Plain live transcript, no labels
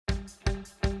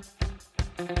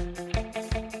So,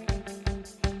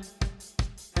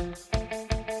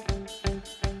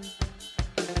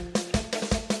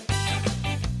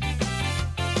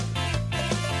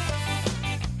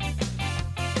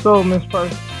 Miss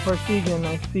Parsegan,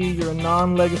 I see you're a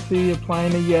non-legacy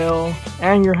applying to Yale,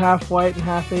 and you're half white and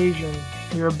half Asian.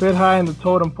 You're a bit high in the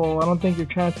totem pole. I don't think your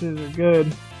chances are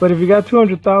good. But if you got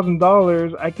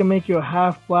 $200,000, I can make you a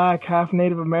half black, half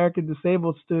Native American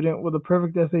disabled student with a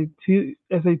perfect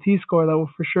SAT score that will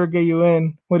for sure get you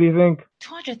in. What do you think?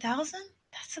 200,000?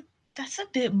 That's a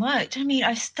bit much. I mean,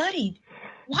 I studied.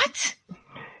 What?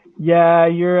 Yeah,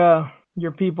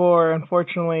 your people are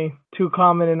unfortunately too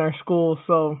common in our school,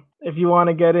 so if you want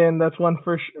to get in, that's one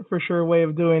for sure way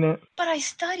of doing it. But I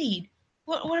studied.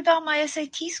 What about my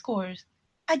SAT scores?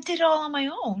 I did it all on my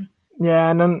own. Yeah,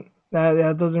 and then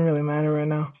that doesn't really matter right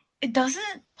now. It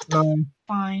doesn't? What the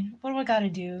Fine. What do I gotta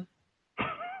do?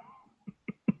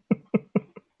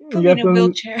 Put me in a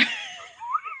wheelchair.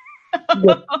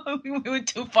 We went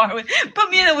too far. Put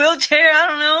me in a wheelchair. I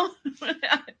don't know.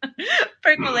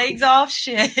 Break my legs off.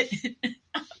 Shit.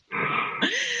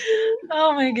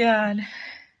 Oh my god.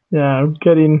 Yeah,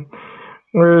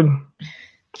 we're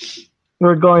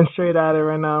going straight at it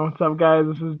right now. What's up, guys?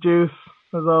 This is Juice,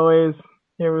 as always,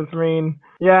 here with Reen.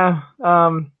 Yeah,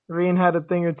 Reen had a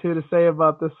thing or two to say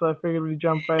about this, so I figured we'd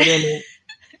jump right in.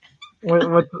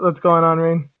 What's going on,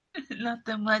 Reen?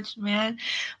 Nothing much, man.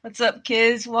 What's up,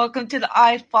 kids? Welcome to the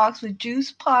iFox with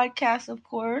Juice podcast, of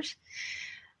course.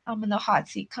 I'm in the hot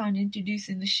seat kind of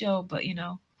introducing the show, but,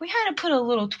 we had to put a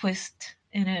little twist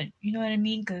in it, you know what I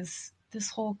mean? Because this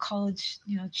whole college,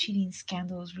 cheating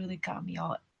scandal has really got me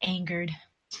all angered.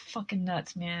 It's fucking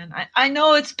nuts, man. I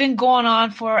know it's been going on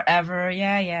forever.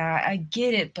 Yeah, I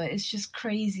get it, but it's just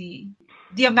crazy.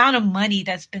 The amount of money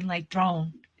that's been,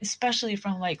 thrown, especially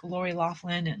from, Lori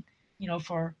Loughlin and,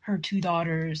 for her two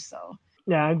daughters, so.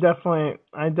 Yeah, I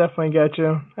definitely get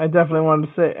you. I definitely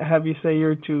wanted to have you say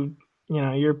your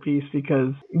piece,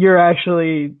 because you're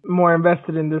actually more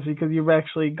invested in this because you've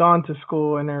actually gone to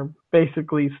school and are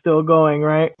basically still going,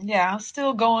 right? Yeah, I'm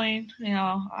still going.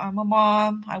 I'm a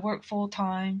mom. I work full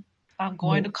time. I'm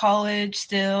going to college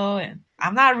still, and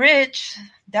I'm not rich.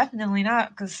 Definitely not,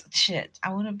 because shit,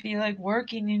 I wouldn't be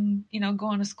working and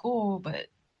going to school, but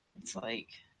it's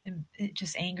it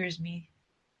just angers me.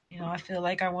 I feel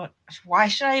like why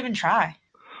should I even try?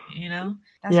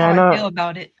 That's how I feel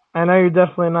about it. I know you're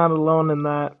definitely not alone in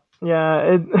that.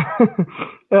 Yeah,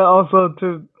 it also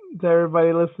to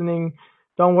everybody listening,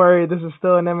 don't worry, this is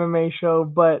still an MMA show,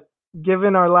 but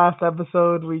given our last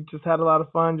episode, we just had a lot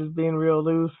of fun just being real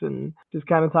loose and just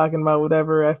kind of talking about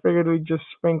whatever. I figured we'd just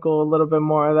sprinkle a little bit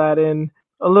more of that in,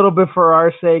 a little bit for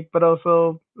our sake, but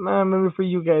also maybe for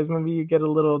you guys, maybe you get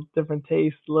a little different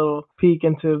taste, a little peek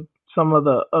into some of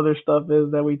the other stuff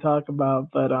is that we talk about.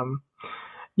 But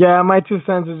yeah, my 2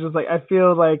 cents is just I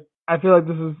feel like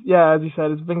this is, yeah, as you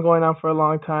said, it's been going on for a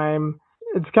long time.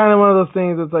 It's kind of one of those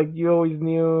things that's you always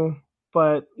knew,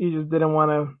 but you just didn't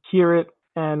want to hear it.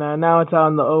 And now it's out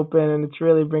in the open, and it's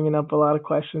really bringing up a lot of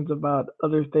questions about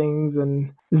other things.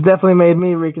 And it's definitely made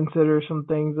me reconsider some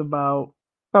things about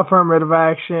affirmative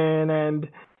action, and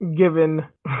given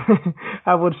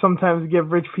I would sometimes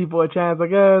give rich people a chance,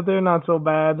 they're not so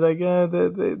bad, they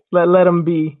let them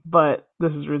be, but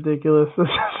this is ridiculous. This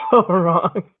is so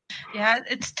wrong. Yeah,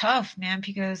 it's tough, man,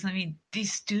 because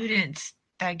these students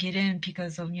that get in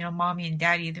because of mommy and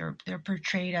daddy, they're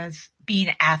portrayed as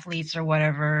being athletes or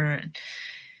whatever, and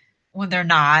when they're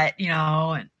not,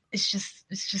 and it's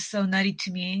just so nutty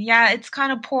to me. And yeah, it's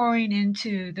kind of pouring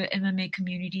into the MMA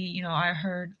community. I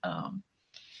heard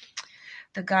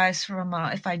the guys from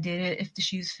If I Did It, If the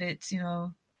Shoes Fits,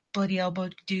 Bloody Elbow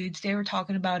dudes, they were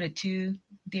talking about it too.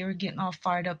 They were getting all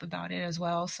fired up about it as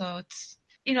well. So it's,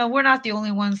 we're not the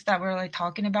only ones that were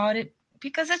talking about it,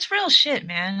 because it's real shit,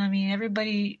 man.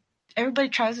 Everybody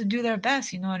tries to do their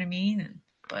best, you know what I mean?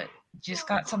 But just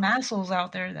got some assholes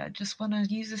out there that just want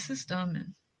to use the system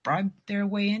and bribe their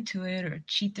way into it or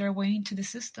cheat their way into the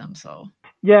system. So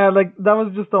yeah, that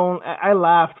was just the only. I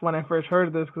laughed when I first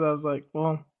heard this, because I was like,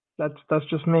 well, that's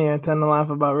just me. I tend to laugh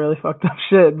about really fucked up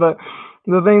shit. But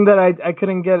the thing that I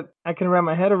couldn't wrap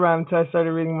my head around until I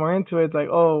started reading more into it, it's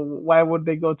oh, why would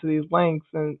they go to these lengths?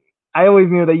 And I always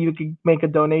knew that you could make a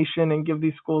donation and give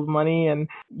these schools money, and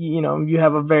you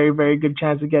have a very, very good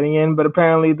chance of getting in. But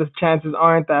apparently the chances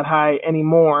aren't that high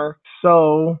anymore.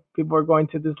 So people are going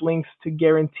to these links to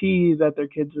guarantee that their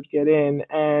kids would get in.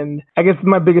 And I guess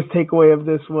my biggest takeaway of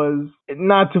this was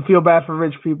not to feel bad for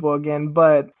rich people again,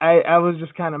 but I was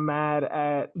just kind of mad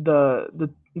at the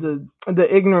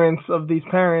ignorance of these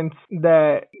parents,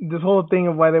 that this whole thing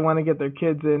of why they want to get their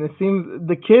kids in. It seems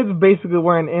the kids basically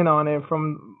weren't in on it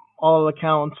from all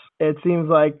accounts. It seems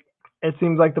like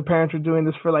the parents are doing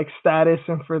this for like status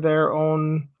and for their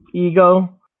own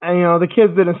ego. And the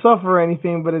kids didn't suffer or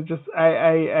anything, but it just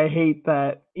I hate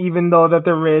that, even though that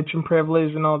they're rich and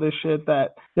privileged and all this shit,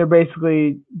 that they're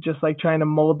basically just like trying to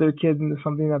mold their kids into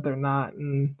something that they're not.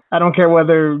 And I don't care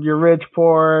whether you're rich,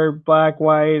 poor, black,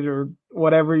 white, or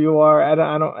whatever you are.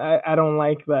 I don't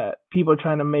like that people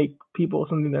trying to make people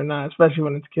something they're not, especially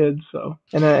when it's kids. So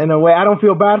in a way, I don't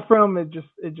feel bad for them. It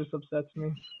just upsets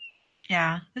me.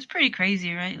 Yeah, it's pretty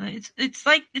crazy, right? Like, it's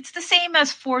like it's the same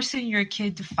as forcing your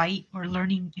kid to fight or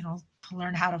learning, to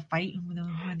learn how to fight when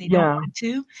they don't Yeah. want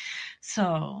to.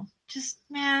 So just,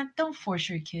 man, don't force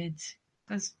your kids,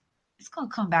 because it's gonna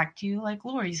come back to you, like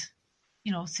Lori's,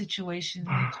 situation.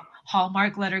 Like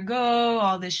Hallmark let her go.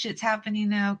 All this shit's happening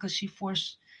now because she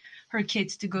forced her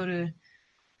kids to go to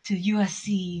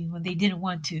USC when they didn't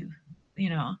want to. You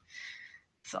know,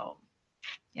 so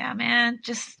yeah, man,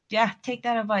 just take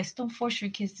that advice. Don't force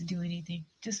your kids to do anything.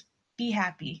 Just be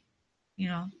happy. You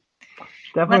know,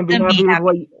 let Definitely be them be happy with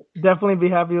what happy. you, definitely be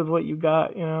happy with what you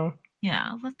got.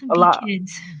 Yeah, let them A be lot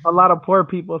kids. a lot of poor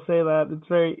people say that.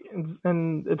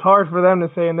 And it's hard for them to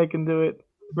say, and they can do it.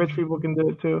 Rich people can do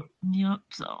it too. Yep.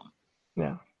 So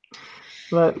Yeah.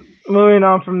 But moving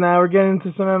on from that, we're getting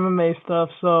into some MMA stuff.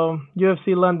 So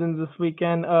UFC London this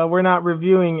weekend. We're not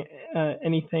reviewing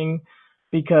anything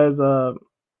because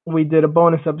we did a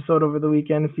bonus episode over the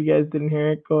weekend. If you guys didn't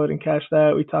hear it, go ahead and catch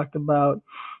that. We talked about,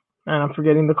 and I'm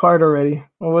forgetting the card already.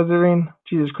 What was it, Reen?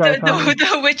 Jesus Christ, the how many? the,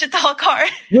 the Wichita card.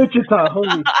 Wichita,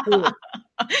 holy shit.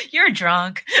 You're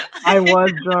drunk. I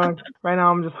was drunk. Right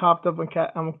now, I'm just hopped up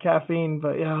on caffeine.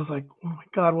 But yeah, I was like, oh my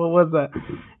god, what was that?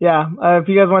 Yeah. If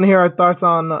you guys want to hear our thoughts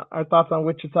on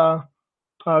Wichita,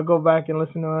 go back and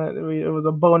listen to it. It was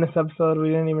a bonus episode. We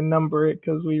didn't even number it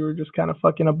because we were just kind of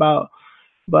fucking about.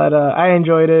 But I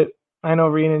enjoyed it. I know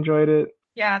Reen enjoyed it.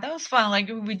 Yeah, that was fun. Like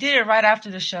we did it right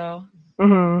after the show.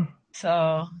 Mhm.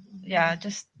 So yeah,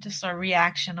 just our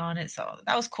reaction on it. So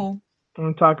that was cool. And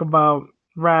we talk about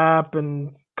rap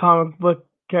and comic book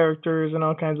characters and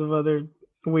all kinds of other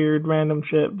weird random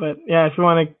shit. But yeah, if you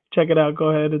want to check it out, go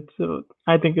ahead.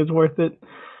 I think it's worth it.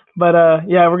 But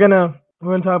yeah, we're gonna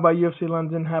talk about UFC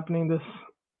London happening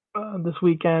this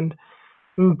weekend.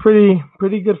 Pretty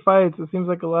good fights. It seems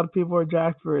like a lot of people are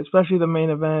jacked for it, especially the main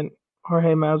event.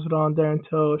 Jorge Masvidal and Darren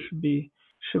Till should be.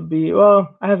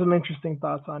 Well, I have some interesting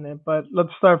thoughts on it, but let's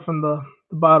start from the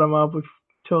bottom up. We've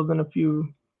chosen a few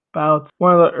bouts.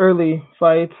 One of the early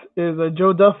fights is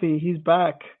Joe Duffy. He's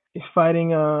back. He's fighting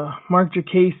Mark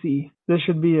Jacasey. This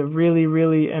should be a really,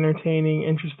 really entertaining,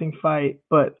 interesting fight.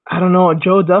 But I don't know.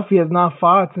 Joe Duffy has not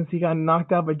fought since he got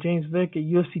knocked out by James Vick at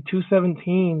UFC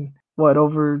 217. What,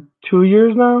 over 2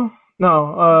 years now?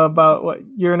 No, about what,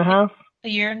 year and a half? A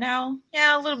year now?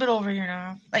 Yeah, a little bit over a year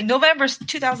now. Like November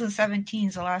 2017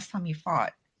 is the last time he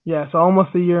fought. Yeah, so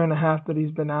almost a year and a half that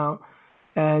he's been out.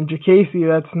 And Jacasey,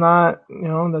 that's not,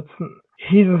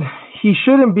 he's he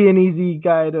shouldn't be an easy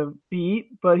guy to beat,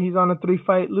 but he's on a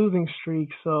 3-fight losing streak,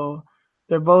 so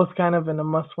they're both kind of in a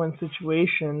must-win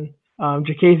situation.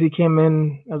 Jacasey came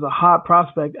in as a hot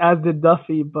prospect, as did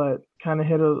Duffy, but kind of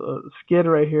hit a skid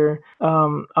right here.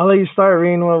 I'll let you start,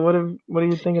 Reen. What are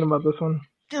you thinking about this one?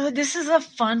 Dude, this is a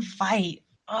fun fight.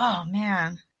 Oh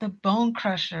man, the Bone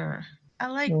Crusher. I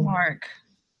like Mm. Mark.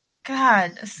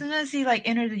 God, as soon as he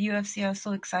entered the UFC, I was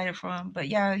so excited for him. But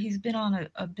yeah, he's been on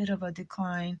a bit of a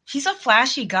decline. He's a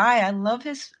flashy guy. I love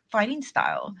his fighting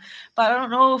style, but I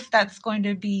don't know if that's going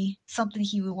to be something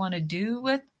he would want to do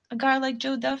with a guy like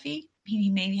Joe Duffy. He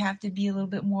maybe have to be a little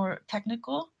bit more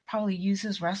technical. Probably use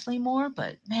his wrestling more,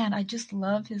 but man, I just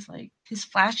love his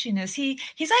flashiness. He's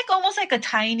like almost like a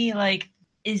tiny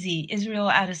Israel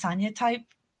Adesanya type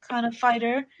kind of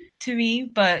fighter to me,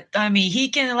 but I mean, he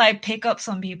can pick up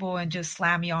some people and just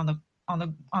slam you on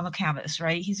the canvas,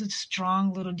 right? He's a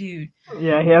strong little dude.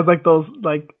 Yeah, he has like those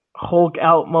Hulk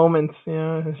out moments,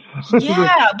 Yeah,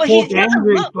 but Hulk he doesn't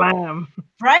angry look slam.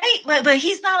 right, but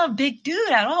he's not a big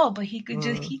dude at all. But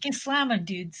Mm. he can slam a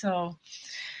dude. So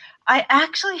I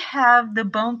actually have the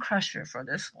Bone Crusher for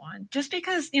this one, just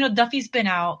because Duffy's been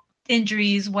out,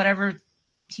 injuries, whatever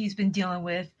he's been dealing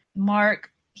with. Mark,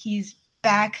 he's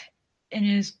back in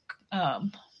his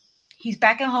he's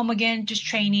back at home again, just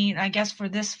training. I guess for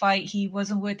this fight, he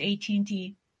wasn't with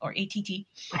AT&T or ATT.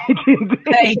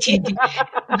 AT&T.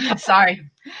 Sorry.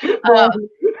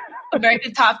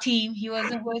 American Top Team. He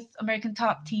wasn't with American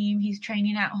Top Team. He's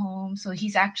training at home, so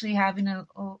he's actually having a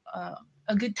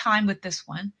good time with this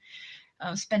one,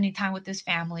 spending time with his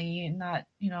family and not,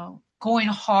 going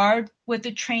hard with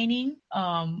the training.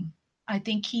 I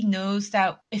think he knows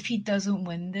that if he doesn't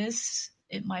win this,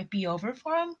 it might be over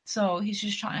for him. So he's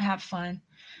just trying to have fun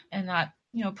and not,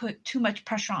 put too much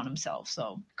pressure on himself.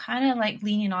 So kind of like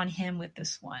leaning on him with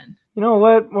this one. You know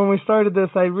what? When we started this,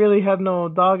 I really had no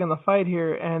dog in the fight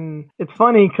here, and it's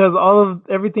funny because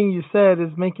everything you said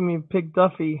is making me pick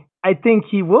Duffy. I think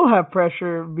he will have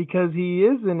pressure because he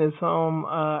is in his home.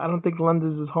 I don't think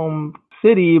London's his home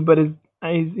city, but he's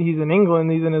in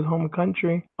England. He's in his home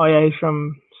country. Oh yeah, he's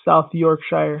from South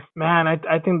Yorkshire. Man,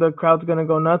 I think the crowd's gonna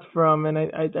go nuts for him, and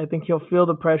I think he'll feel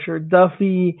the pressure.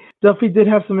 Duffy did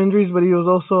have some injuries, but he was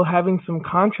also having some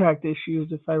contract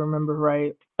issues, if I remember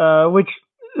right, which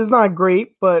is not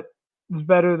great, but it's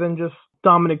better than just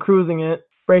Dominic cruising it,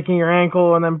 breaking your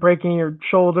ankle and then breaking your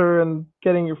shoulder and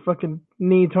getting your fucking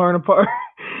knee torn apart.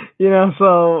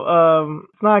 So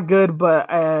it's not good, but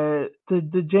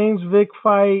the James Vick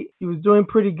fight, he was doing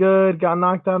pretty good, got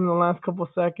knocked out in the last couple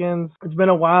seconds. It's been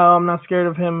a while. I'm not scared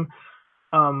of him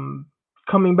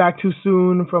coming back too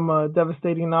soon from a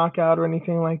devastating knockout or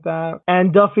anything like that.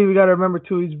 And Duffy, we got to remember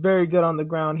too, he's very good on the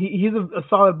ground. He's a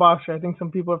solid boxer. I think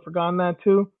some people have forgotten that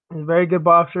too. He's a very good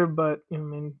boxer, but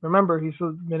remember, he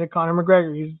submitted Conor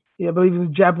McGregor. I believe he's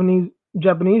a Japanese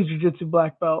jiu-jitsu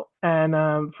black belt.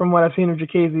 And from what I've seen of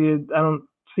Jacasey, I don't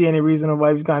see any reason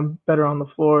why he's gotten better on the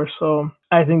floor. So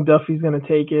I think Duffy's going to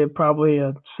take it, probably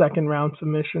a second round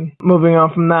submission. Moving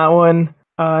on from that one,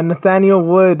 Nathaniel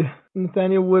Wood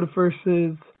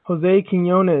versus Jose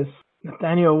Quinones.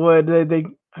 Nathaniel Wood,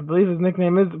 I believe his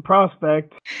nickname is the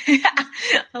Prospect.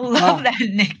 I love that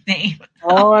nickname.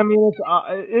 Oh,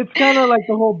 it's kind of like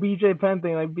the whole BJ Penn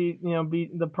thing, like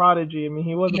the Prodigy.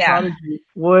 He was a prodigy.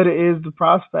 Wood is the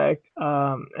Prospect,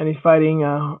 and he's fighting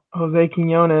Jose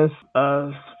Quinones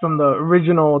from the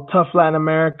original Tough Latin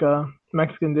America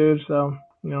Mexican dude. So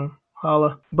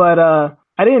holla. But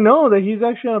I didn't know that he's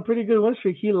actually on a pretty good win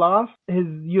streak. He lost his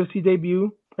UFC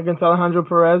debut against Alejandro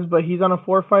Perez, but he's on a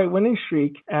 4-fight winning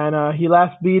streak, and he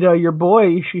last beat your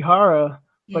boy Ishihara.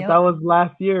 But that was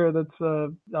last year. That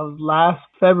was last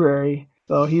February.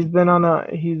 So he's had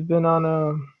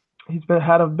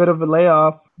a bit of a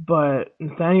layoff. But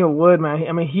Nathaniel Wood, man,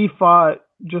 he fought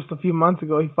just a few months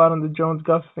ago. He fought on the Jones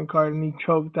Gustafson card and he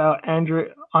choked out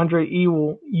Andre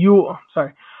Ewell.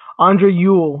 Andre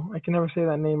Ewell. I can never say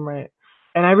that name right.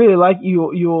 And I really like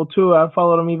Ewell too. I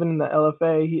followed him even in the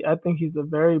LFA. I think he's a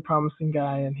very promising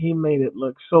guy, and he made it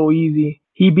look so easy.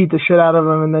 He beat the shit out of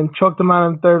him and then choked him out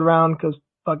in the third round because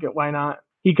fuck it, why not?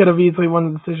 He could have easily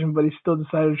won the decision, but he still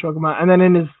decided to choke him out. And then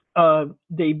in his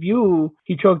debut,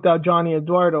 he choked out Johnny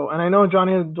Eduardo. And I know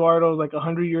Johnny Eduardo is like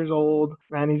 100 years old,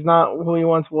 and he's not who he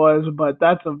once was, but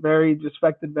that's a very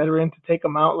respected veteran. To take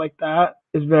him out like that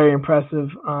is very impressive.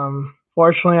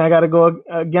 Fortunately, I got to go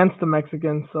against the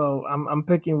Mexican, so I'm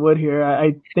picking Wood here.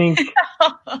 I think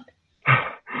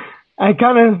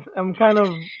I'm kind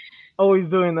of always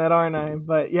doing that, aren't I?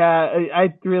 But yeah,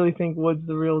 I really think Wood's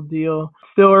the real deal.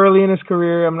 Still early in his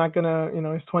career. I'm not gonna,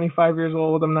 he's 25 years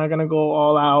old. I'm not gonna go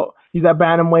all out. He's at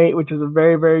bantamweight, which is a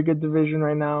very, very good division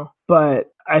right now.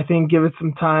 But I think give it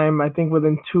some time. I think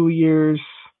within 2 years,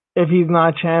 if he's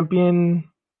not champion,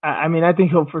 I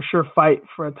think he'll for sure fight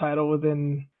for a title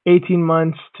within 18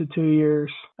 months to 2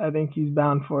 years. I think he's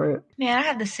bound for it. Man, I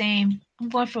have the same. I'm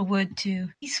going for Wood too.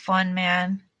 He's fun,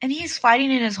 man. And he's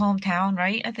fighting in his hometown,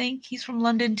 right? I think he's from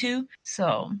London too.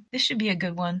 So this should be a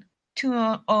good one.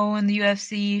 2-0 in the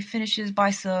UFC, finishes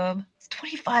by sub. He's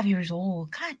 25 years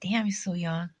old. God damn, he's so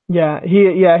young. Yeah, he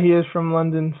is from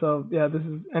London. So yeah,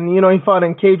 he fought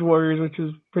in Cage Warriors, which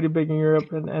is pretty big in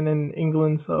Europe and in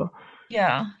England. So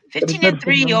yeah,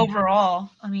 15-3 overall.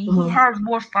 He has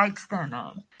more fights than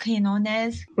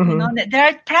Quinones. Did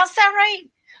I pronounce that right?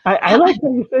 I like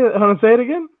how you say it. Want to say it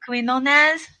again?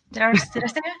 Quinones. Did I say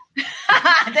it? Did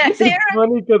I say it right? It's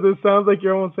funny because it sounds like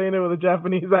you're almost saying it with a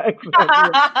Japanese accent.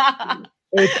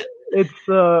 It's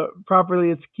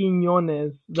properly it's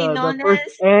Quinones. The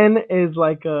first N is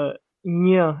like a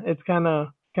nya. It's kind of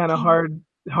hard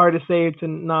to say it to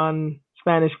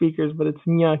non-Spanish speakers, but it's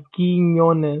nya.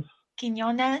 Quinones.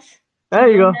 Quinones. There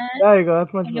you go.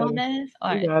 That's much better. All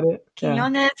right. You got it.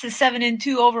 Quinones is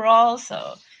 7-2 overall.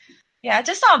 So yeah,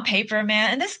 just on paper,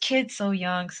 man. And this kid's so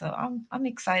young, so I'm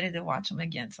excited to watch him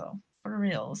again. So for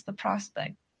real, it's the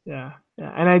Prospect. Yeah.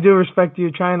 And I do respect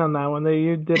you trying on that one.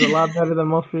 You did a lot better than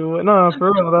most people would. No,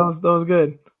 for real, that was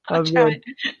good. That was good.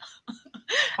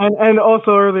 And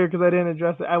also earlier, because I didn't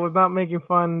address it, I was not making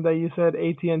fun that you said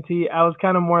AT&T. I was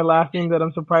kind of more laughing that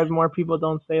I'm surprised more people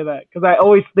don't say that, because I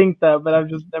always think that, but I've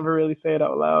just never really say it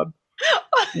out loud.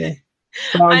 Yeah.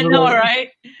 Sounds I a know, little. right?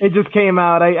 It just came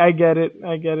out. I get it.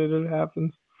 I get it. It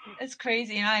happens. It's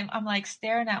crazy, and I'm like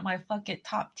staring at my fucking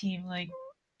top team like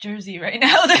jersey right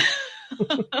now.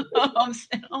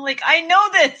 I'm like, I know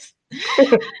this.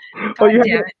 Oh, God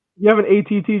damn it, you have an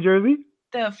ATT jersey?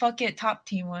 the fuck it top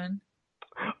team one.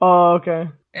 Oh, okay.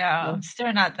 Yeah, Yeah. I'm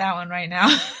staring at that one right now,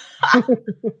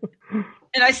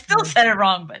 and I still said it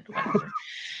wrong, but whatever.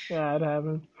 Yeah, it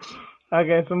happens.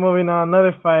 Okay, so moving on,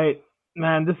 another fight.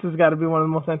 Man, this has got to be one of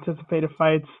the most anticipated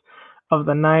fights of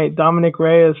the night. Dominic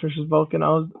Reyes versus Volkan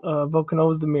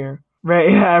Ozdemir.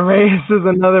 Yeah, Reyes is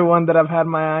another one that I've had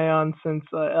my eye on since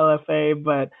LFA,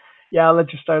 but yeah, I'll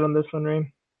let you start on this one,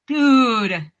 Reen.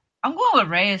 Dude, I'm going with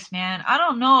Reyes, man. I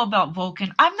don't know about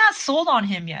Vulcan. I'm not sold on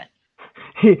him yet.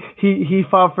 He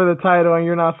fought for the title, and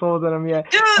you're not sold on him yet.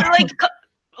 Dude, like,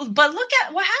 but look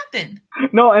at what happened.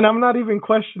 No, and I'm not even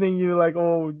questioning you. Like,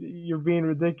 oh, you're being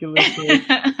ridiculous here.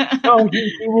 No,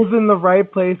 he was in the right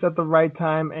place at the right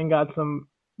time and got some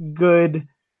good,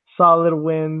 solid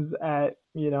wins at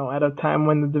a time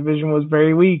when the division was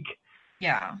very weak.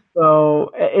 Yeah.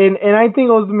 So, and I think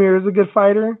Ozdemir is a good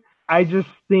fighter. I just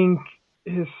think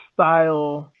his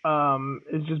style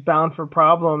is just bound for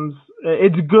problems.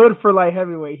 It's good for light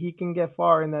heavyweight. He can get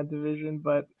far in that division,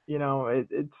 but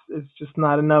it's just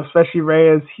not enough. Especially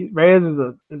Reyes. Reyes is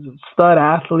a stud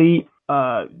athlete.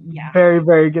 Yeah. Very,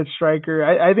 very good striker.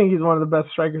 I think he's one of the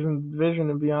best strikers in the division,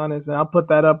 to be honest. And I'll put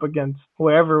that up against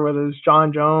whoever, whether it's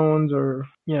John Jones or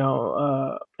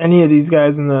any of these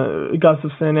guys in the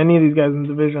Gustafson, any of these guys in the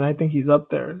division. I think he's up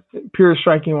there, pure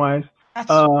striking wise. That's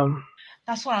Um,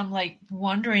 that's what I'm like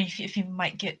wondering if he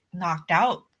might get knocked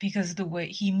out because of the way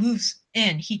he moves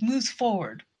he moves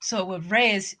forward. So with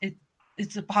Reyes,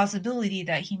 it's a possibility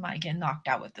that he might get knocked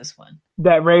out with this one.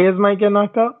 that Reyes might get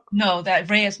knocked out. No, that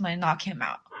Reyes might knock him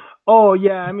out. Oh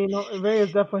yeah, I mean Reyes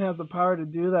definitely has the power to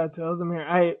do that to Ozdemir.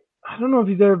 I don't know if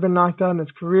he's ever been knocked out in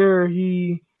his career.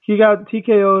 He got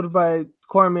TKO'd by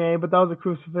Cormier, but that was a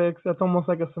crucifix. That's almost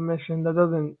like a submission. That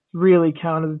doesn't really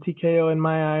count as a TKO in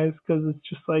my eyes because it's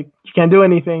just like you can't do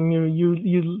anything.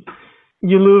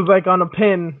 You lose like on a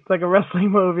pin. It's like a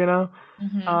wrestling move, you know.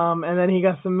 Mm-hmm. And then he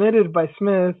got submitted by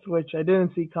Smith, which I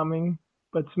didn't see coming.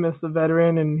 But Smith's a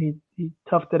veteran and he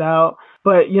toughed it out.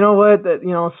 But you know what? That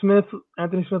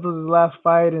Anthony Smith was his last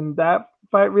fight, and that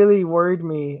fight really worried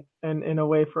me in a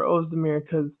way for Ozdemir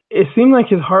because it seemed like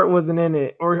his heart wasn't in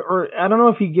it, or I don't know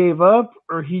if he gave up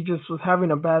or he just was having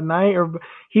a bad night, or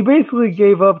he basically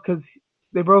gave up because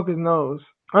they broke his nose.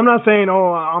 I'm not saying,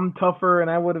 oh, I'm tougher and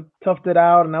I would have toughed it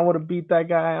out and I would have beat that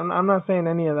guy. I'm not saying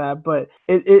any of that, but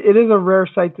it is a rare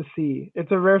sight to see.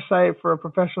 It's a rare sight for a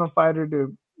professional fighter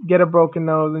to get a broken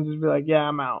nose and just be like, yeah,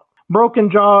 I'm out.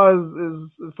 Broken jaw is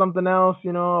something else,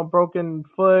 a broken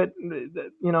foot,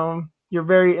 you're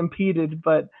very impeded,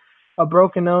 but a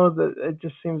broken nose, it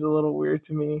just seems a little weird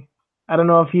to me. I don't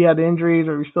know if he had injuries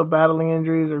or he's still battling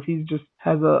injuries or if he just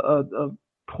has a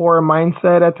poor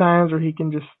mindset at times, or he can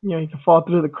just he can fall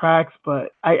through the cracks.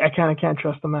 But I kind of can't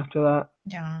trust him after that.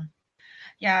 Yeah.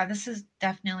 Yeah, this is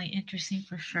definitely interesting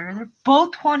for sure. They're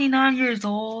both 29 years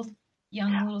old,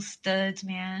 young little studs,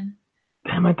 man.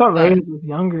 Damn, I thought But Reyes was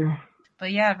younger.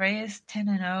 but yeah, Reyes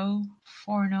 10-0,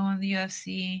 4-0 in the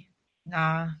UFC.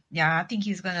 Nah, yeah, I think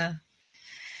it's gonna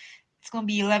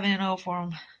be 11-0 for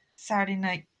him Saturday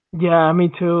night. Yeah, me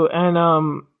too. And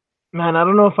man, I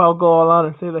don't know if I'll go all out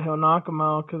and say that he'll knock him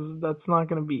out because that's not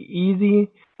gonna be easy.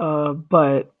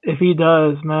 But if he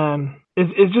does, man,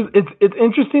 it's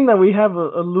interesting that we have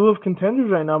a slew of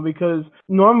contenders right now because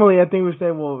normally I think we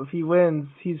say, well, if he wins,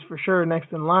 he's for sure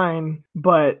next in line.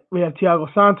 But we have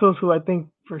Thiago Santos, who I think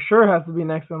for sure has to be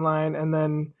next in line, and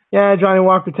then yeah, Johnny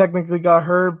Walker technically got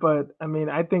hurt, but I mean,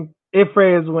 I think if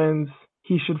Reyes wins,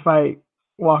 he should fight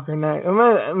Walker next.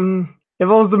 If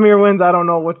Ozdemir wins, I don't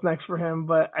know what's next for him,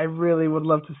 but I really would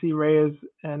love to see Reyes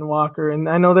and Walker. And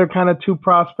I know they're kind of two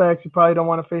prospects. You probably don't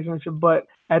want to face them, but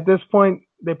at this point,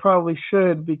 they probably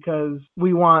should because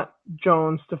we want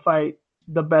Jones to fight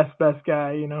the best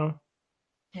guy,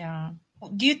 Yeah.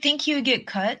 Do you think he would get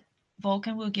cut?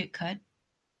 Vulcan will get cut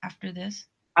after this?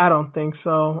 I don't think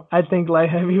so. I think light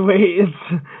heavyweight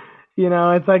is,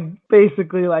 it's like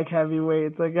basically like heavyweight.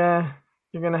 It's like,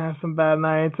 you're going to have some bad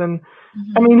nights. And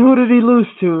I mean, who did he lose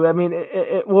to? I mean,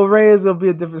 Reyes will be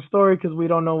a different story because we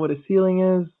don't know what his ceiling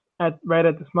is right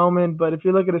at this moment. But if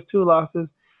you look at his two losses,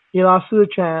 he lost to the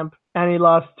champ and he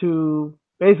lost to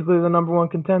basically the number one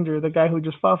contender, the guy who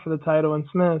just fought for the title in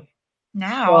Smith.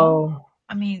 Now, So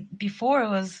I mean, before it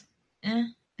was, you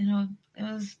know, it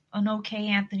was an okay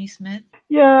Anthony Smith.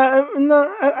 Yeah,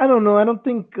 no, I don't know. I don't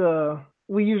think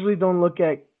we usually don't look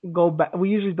at go back. We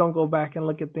usually don't go back and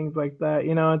look at things like that.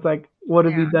 You know, it's like, what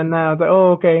has he Yeah. done now? It's like,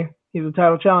 oh, okay, he's a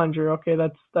title challenger. Okay,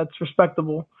 that's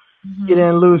respectable. He Hmm.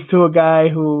 didn't lose to a guy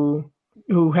who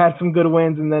had some good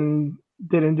wins and then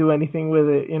didn't do anything with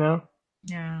it. You know,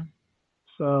 Yeah.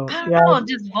 so I don't yeah, know,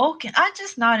 just Vulcan. I'm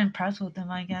just not impressed with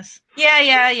him, I guess. Yeah,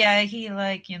 yeah, yeah. He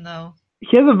like, you know.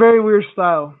 he has a very weird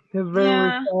style. He has a very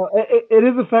weird Yeah. style. It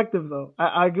is effective though.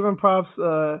 I give him props.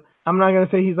 I'm not gonna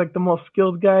say he's like the most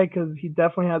skilled guy because he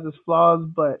definitely has his flaws,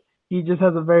 but he just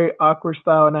has a very awkward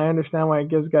style, and I understand why it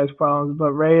gives guys problems.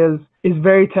 But Reyes is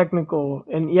very technical,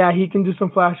 and yeah, he can do some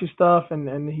flashy stuff,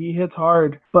 and he hits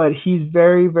hard, but he's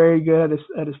very very good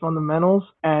at his fundamentals,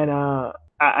 and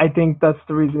I think that's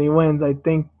the reason he wins. I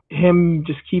think him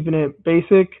just keeping it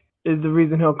basic is the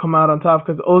reason he'll come out on top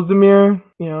because Ozdemir,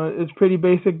 you know, is pretty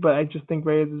basic, but I just think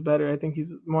Reyes is better. I think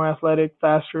he's more athletic,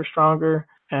 faster, stronger,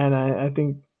 and I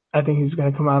think he's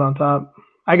gonna come out on top.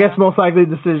 I guess Yeah. most likely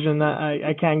decision.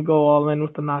 I can't go all in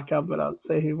with the knockout, but I'll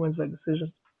say he wins by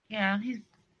decision. Yeah, he's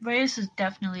Reyes is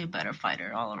definitely a better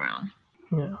fighter all around.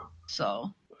 Yeah, So,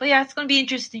 but yeah, it's gonna be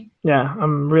interesting, yeah,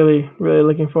 I'm really really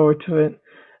looking forward to it.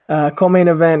 Co-main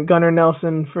event: Gunnar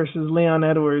Nelson versus Leon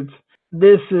Edwards.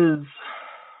 This is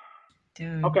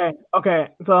dude. okay, okay.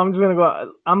 So I'm just gonna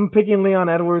go. I'm picking Leon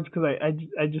Edwards because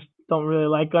I just don't really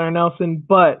like Gunnar Nelson,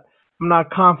 but I'm not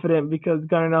confident because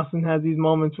Gunnar Nelson has these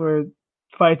moments where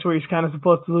fights where he's kind of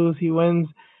supposed to lose, he wins,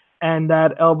 and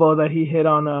that elbow that he hit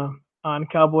on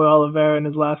Cowboy Oliveira in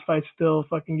his last fight still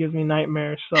fucking gives me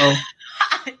nightmares. So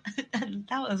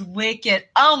That was wicked.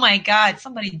 Oh my god,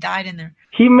 somebody died in there.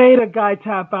 he made a guy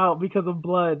tap out because of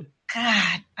blood,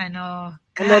 God, I know.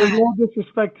 and that is God. no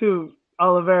disrespect to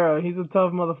Oliveira. He's a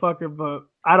tough motherfucker, but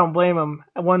I don't blame him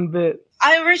one bit.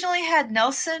 I originally had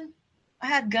Nelson. I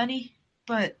had Gunny,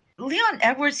 but Leon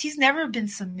Edwards, he's never been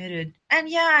submitted. And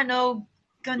yeah, I know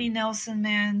Gunny Nelson,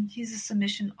 man. He's a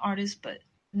submission artist, but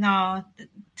no,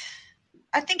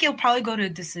 I think he'll probably go to a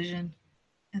decision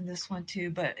in this one too,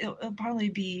 but it'll probably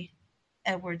be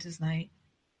Edwards' night.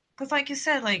 Because, like you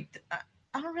said, like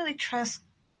I don't really trust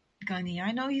Gunny.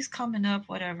 I know he's coming up,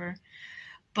 whatever,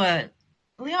 but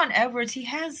Leon Edwards, he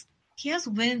has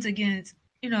wins against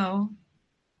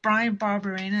Brian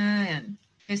Barberena and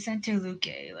Vicente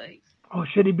Luque. Like, Oh,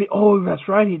 should he be? Oh, that's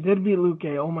right. He did beat Luke.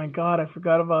 Oh my God, I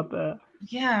forgot about that.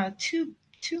 yeah, two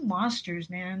monsters,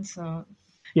 man. So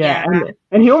Yeah, yeah,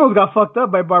 and he almost got fucked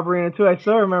up by Barberina too. I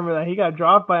still remember that he got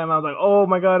dropped by him. I was like, oh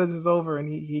my God, this is over, and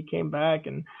he came back.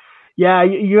 And yeah,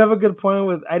 you have a good point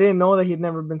with. I didn't know that he'd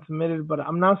never been submitted, but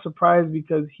I'm not surprised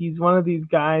because he's one of these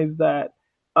guys that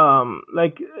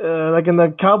like in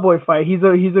the Cowboy fight, he's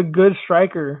a good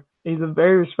striker. He's a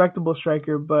very respectable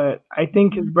striker, but I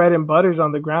think his mhm. bread and butter's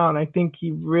on the ground. I think he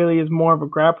really is more of a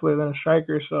grappler than a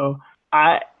striker. So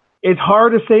I it's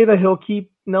hard to say that he'll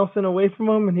keep Nelson away from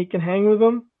him and he can hang with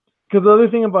him. Because the other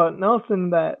thing about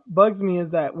Nelson that bugs me is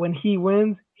that when he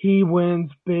wins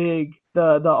big.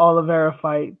 The Oliveira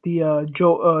fight, the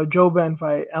Joban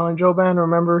fight, Alan Joban.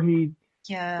 Remember he beat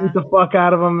Yeah, the fuck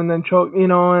out of him and then choke, you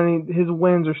know, and his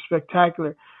wins are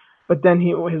spectacular. But then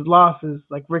his losses,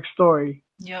 like Rick Story,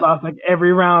 yep, lost like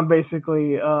every round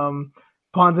basically.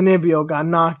 Ponzinibbio got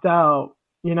knocked out.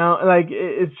 You know, like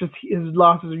it's just his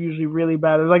losses are usually really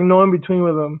bad. There's like no in between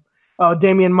with him.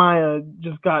 Damian Maya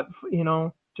just got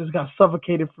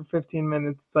suffocated for 15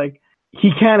 minutes. Like he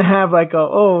can't have like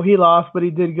he lost but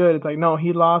he did good. It's like no,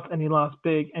 he lost and he lost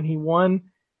big and he won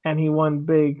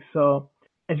big. So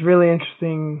it's really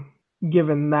interesting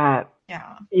given that.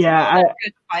 yeah. It's Yeah, another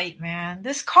good fight, man.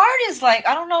 This card is like,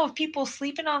 I don't know if people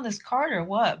sleeping on this card or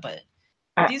what, but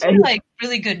these I are like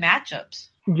really good matchups.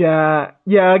 yeah.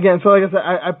 Again, so like I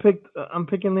said, I'm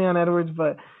picking Leon Edwards,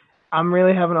 but I'm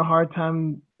really having a hard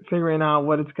time figuring out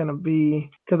what it's gonna be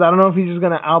because I don't know if he's just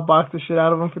gonna outbox the shit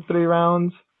out of him for 3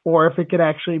 rounds or if it could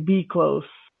actually be close.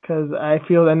 Because I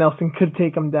feel that Nelson could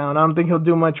take him down. I don't think he'll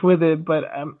do much with it, but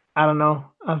I don't know.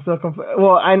 I'm still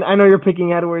well. I know you're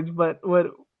picking Edwards, but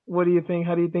what do you think?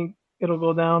 How do you think it'll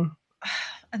go down?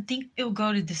 I think it'll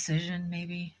go to decision,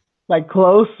 maybe. Like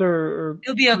close or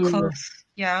It'll be a clear? close,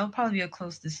 yeah, it'll probably be a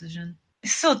close decision.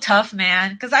 It's so tough,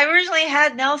 man, because I originally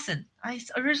had Nelson. I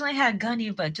originally had Gunny,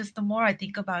 but just the more I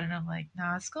think about it, I'm like,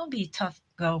 nah, it's gonna be a tough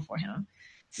go for him.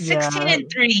 Yeah,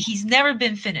 16-3, he's never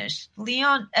been finished.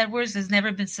 Leon Edwards has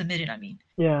never been submitted. I mean,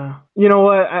 yeah. You know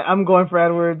what? I'm going for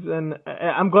Edwards, and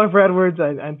I'm going for Edwards.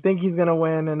 I think he's gonna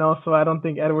win, and also I don't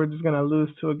think Edwards is gonna lose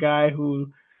to a guy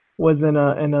who was in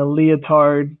a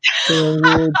leotard doing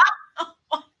weird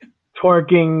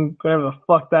twerking, whatever the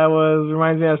fuck that was.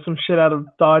 Reminds me of some shit out of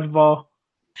Dodgeball.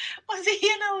 Was he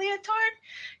in a leotard?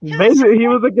 He was. Basically, he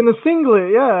was like in a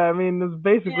singlet. Yeah, I mean, it's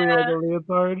basically like Yeah. a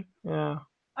leotard. Yeah.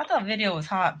 I thought video was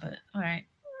hot, but all right.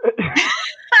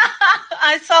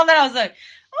 I saw that. I was like,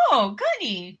 oh,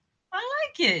 goody. I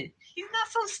like it. He's not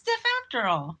so stiff after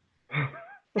all.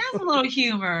 That's a little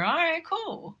humor. All right,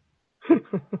 cool.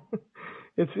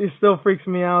 It still freaks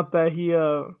me out that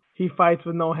he fights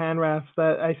with no hand wraps.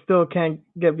 That I still can't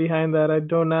get behind that. I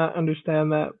do not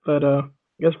understand that. But I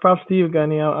guess props to you,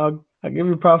 Gunny. I'll give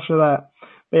you props for that.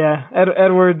 But yeah,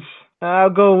 Edwards. I'll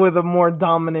go with a more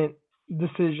dominant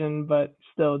decision, but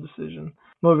still a decision.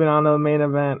 Moving on to the main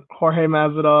event, Jorge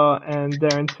Masvidal and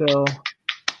Darren Till.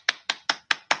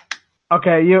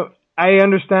 Okay, I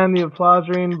understand the applause,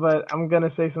 Reen, but I'm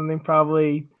gonna say something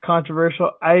probably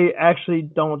controversial. I actually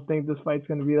don't think this fight's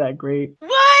gonna be that great.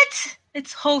 What?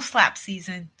 It's whole slap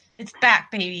season. It's back,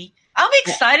 baby. I'm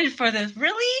excited for this.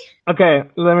 Really? Okay,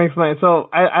 let me explain. So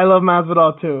I love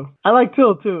Masvidal too. I like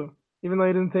Till too, even though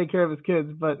he didn't take care of his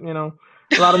kids. But a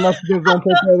lot of Mexicans don't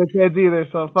take care of their kids either.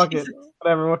 So fuck it,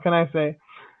 whatever. What can I say?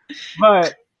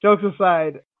 But jokes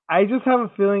aside, I just have a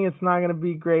feeling it's not going to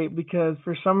be great because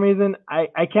for some reason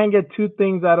I can't get two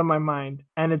things out of my mind,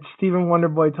 and it's Stephen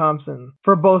Wonderboy Thompson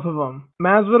for both of them.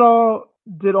 Masvidal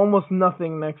did almost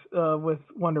nothing next with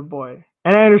Wonderboy,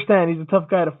 and I understand he's a tough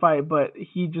guy to fight, but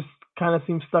he just kind of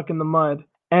seems stuck in the mud.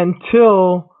 And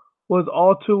Till was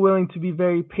all too willing to be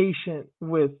very patient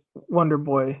with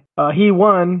Wonderboy. He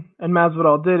won, and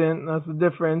Masvidal didn't. That's the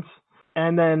difference.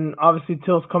 And then obviously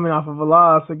Till's coming off of a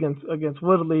loss against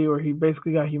Woodley, where he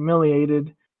basically got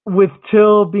humiliated. With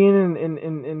Till being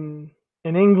in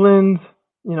England,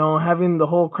 having the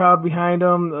whole crowd behind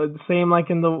him, the same like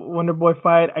in the Wonderboy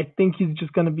fight, I think he's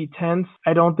just gonna be tense.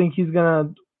 I don't think he's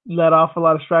gonna let off a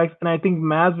lot of strikes. And I think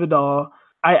Masvidal,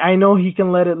 I know he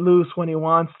can let it loose when he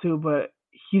wants to, but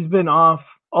he's been off.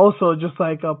 Also, just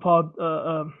like Joseph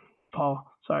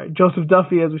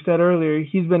Duffy, as we said earlier,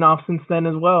 he's been off since then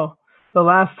as well. The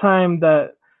last time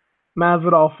that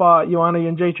Masvidal fought, Joanna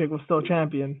Jędrzejczyk was still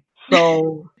champion.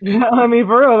 So, I mean,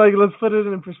 for real, like, let's put it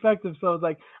in perspective. So, it's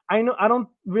like, I don't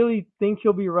really think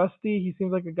he'll be rusty. He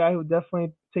seems like a guy who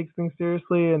definitely takes things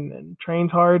seriously and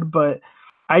trains hard, but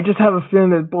I just have a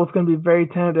feeling that both going to be very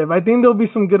tentative. I think there'll be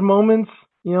some good moments.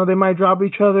 They might drop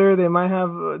each other. They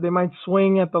might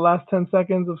swing at the last 10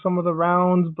 seconds of some of the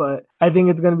rounds, but I think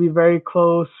it's going to be very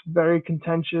close, very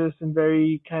contentious, and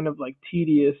very kind of like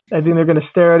tedious. I think they're going to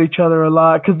stare at each other a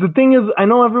lot. Because the thing is, I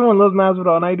know everyone loves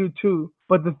Masvidal, and I do too.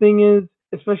 But the thing is,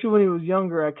 especially when he was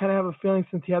younger, I kind of have a feeling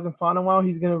since he hasn't fought in a while,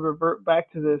 he's going to revert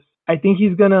back to this. I think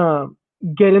he's going to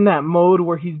get in that mode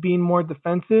where he's being more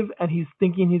defensive, and he's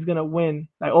thinking he's going to win.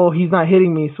 Like, oh, he's not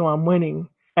hitting me, so I'm winning.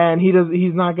 And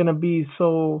he's not going to be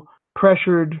so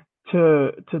pressured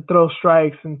to throw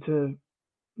strikes and to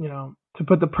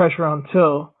put the pressure on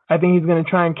Till. I think he's going to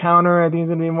try and counter. I think he's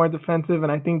going to be more defensive,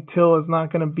 and I think Till is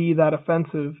not going to be that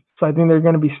offensive. So I think they're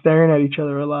going to be staring at each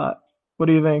other a lot. What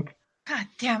do you think? God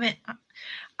damn it.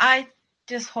 I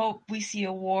just hope we see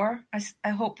a war. I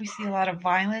hope we see a lot of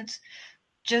violence.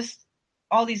 Just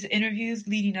all these interviews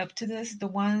leading up to this, the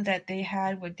one that they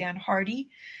had with Dan Hardy.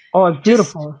 Oh, it's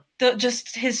beautiful.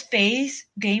 Just his face,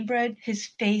 Gamebred, his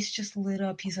face just lit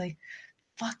up. He's like,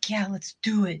 fuck yeah, let's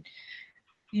do it.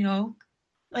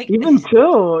 Like even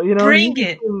Till, bring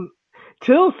it.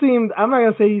 Till seemed, I'm not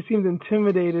going to say he seemed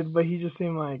intimidated, but he just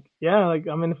seemed like, yeah, like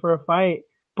I'm in for a fight.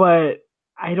 But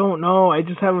I don't know. I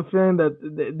just have a feeling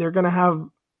that they're going to have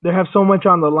so much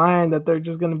on the line that they're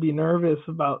just going to be nervous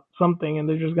about something, and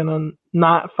they're just going to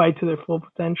not fight to their full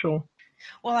potential.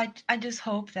 Well, I just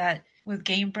hope that with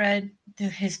Gamebred,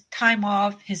 his time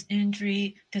off, his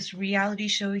injury, this reality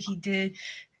show he did,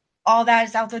 all that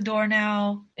is out the door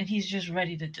now, and he's just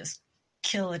ready to just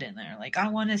kill it in there. Like, I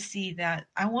want to see that.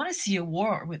 I want to see a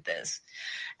war with this.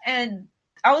 And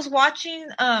I was watching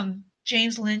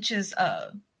James Lynch's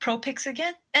pro picks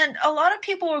again, and a lot of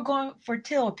people were going for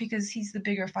Till because he's the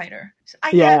bigger fighter. So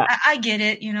I get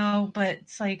it, but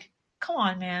it's like, come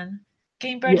on, man.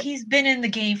 Gamebred, he's been in the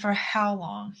game for how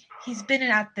long? He's been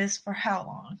at this for how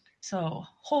long? So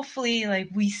hopefully, like,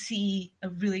 we see a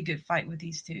really good fight with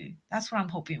these two. That's what I'm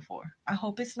hoping for. I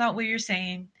hope it's not what you're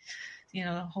saying.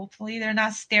 Hopefully they're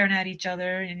not staring at each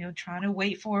other and, trying to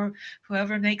wait for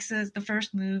whoever makes the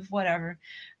first move, whatever.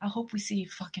 I hope we see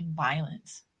fucking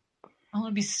violence. I'm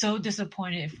going to be so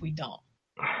disappointed if we don't.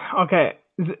 Okay.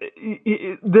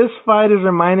 This fight is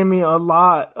reminding me a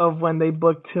lot of when they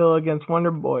booked Till against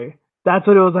Wonderboy. That's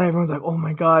what it was like. Everyone's like, oh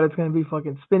my God, it's going to be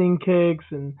fucking spinning kicks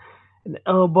and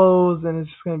elbows, and it's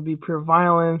just going to be pure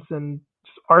violence and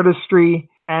just artistry.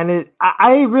 And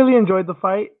I really enjoyed the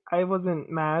fight. I wasn't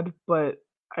mad, but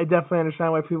I definitely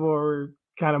understand why people were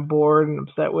kind of bored and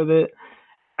upset with it.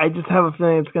 I just have a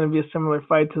feeling it's going to be a similar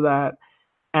fight to that.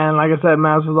 And like I said,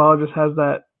 Masvidal just has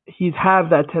that. He's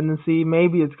had that tendency.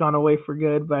 Maybe it's gone away for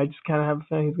good, but I just kind of have a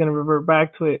feeling he's going to revert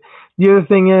back to it. The other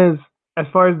thing is, as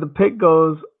far as the pick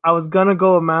goes, I was going to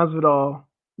go with Masvidal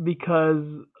because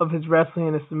of his wrestling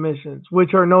and his submissions,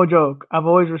 which are no joke. I've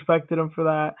always respected him for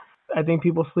that. I think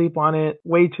people sleep on it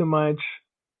way too much,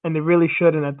 and they really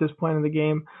shouldn't at this point in the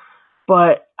game.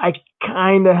 But I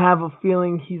kind of have a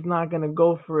feeling he's not going to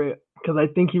go for it because I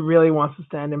think he really wants to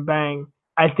stand and bang.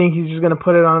 I think he's just going to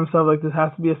put it on himself like this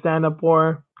has to be a stand-up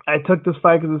war. I took this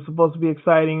fight because it's supposed to be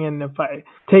exciting, and if I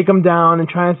take him down and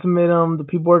try and submit him, the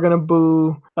people are going to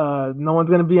boo. No one's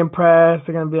going to be impressed.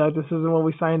 They're going to be like, this isn't what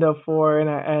we signed up for.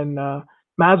 And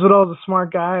Masvidal's a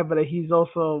smart guy, but he's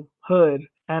also hood.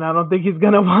 And I don't think he's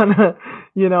going to want to,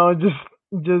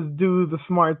 just do the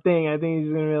smart thing. I think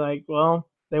he's going to be like, well,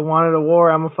 they wanted a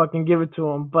war. I'm going to fucking give it to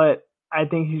them. But I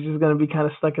think he's just going to be kind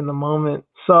of stuck in the moment.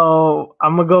 So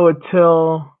I'm going to go with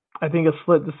Till. I think a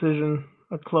split decision,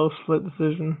 a close split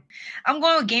decision. I'm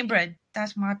going with Gamebred.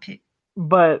 That's my pick.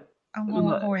 But I'm going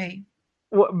with Jorge.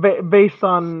 Based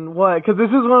on what? Because this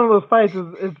is one of those fights.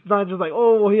 It's not just like,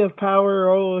 oh, well, he has power.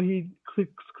 Oh, he's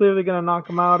clearly going to knock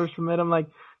him out or submit him. Like,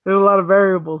 there's a lot of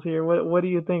variables here. What do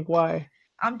you think? Why?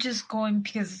 I'm just going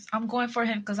because I'm going for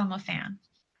him because I'm a fan.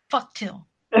 Fuck Till.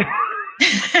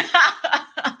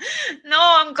 No,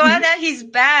 I'm glad that he's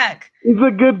back. He's a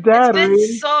good dad.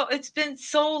 It's been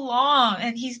so long,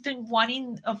 and he's been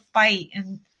wanting a fight.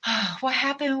 And what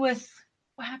happened with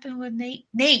Nate?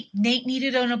 Nate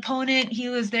needed an opponent. He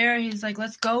was there. He's like,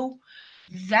 let's go.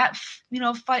 That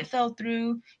fight fell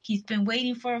through. He's been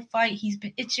waiting for a fight. He's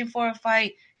been itching for a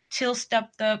fight. Till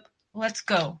stepped up. Let's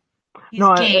go. He's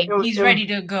game. He's ready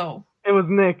to go. It was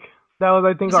Nick. That was,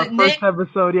 I think, our first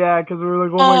episode. Yeah, because we were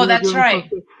like, oh, that's right.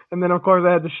 And then, of course,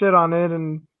 I had to shit on it,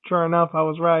 and sure enough, I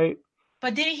was right.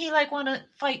 But didn't he want to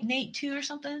fight Nate too or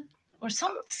something? Or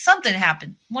something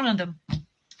happened. One of them.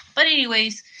 But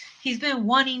anyways, he's been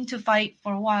wanting to fight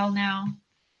for a while now.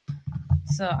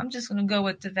 So I'm just going to go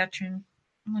with the veteran.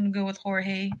 I'm going to go with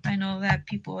Jorge. I know that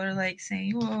people are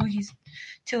saying, oh,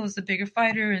 Till is the bigger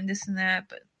fighter and this and that.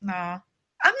 But nah,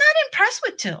 I'm not impressed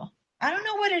with Till. I don't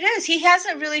know what it is. He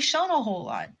hasn't really shown a whole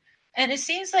lot. And it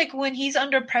seems like when he's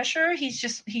under pressure, he's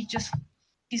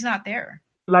not there.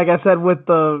 Like I said, with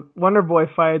the Wonder Boy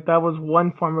fight, that was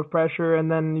one form of pressure.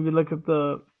 And then if you look at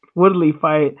the Woodley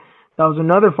fight, that was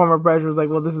another form of pressure. It was like,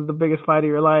 well, this is the biggest fight of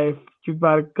your life. You've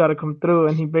got to come through.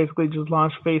 And he basically just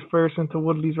launched face first into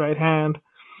Woodley's right hand.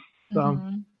 So,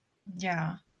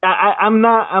 yeah.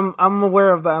 I'm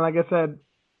aware of that. And like I said,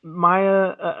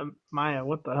 Maya,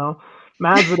 what the hell?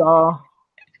 Masvidal,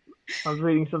 I was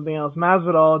reading something else.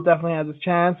 Masvidal definitely has his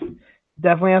chance.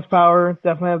 Definitely has power.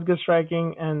 Definitely has good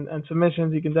striking and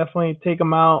submissions. He can definitely take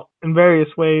him out in various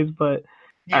ways. But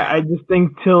yeah. I just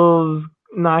think Till's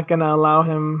not going to allow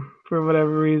him for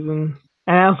whatever reason.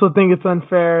 And I also think it's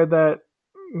unfair that,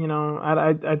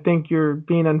 I think you're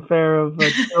being unfair of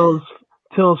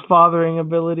Till's fathering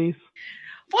abilities.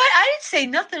 What? I didn't say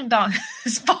nothing about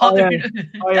his father.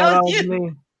 Oh, yeah. That was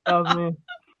me. That was me.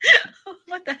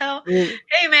 What the hell? Yeah.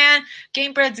 Hey, man,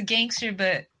 Gamebred's a gangster,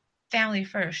 but family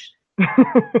first.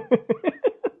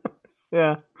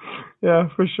 Yeah,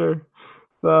 for sure.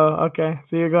 So, okay.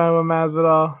 So you're going with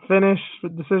Masvidal. Finish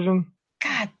with decision?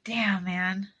 God damn,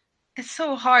 man. It's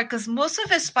so hard because most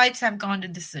of his fights have gone to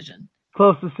decision.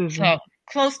 Close decision. So,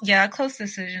 close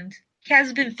decisions. He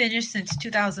hasn't been finished since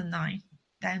 2009.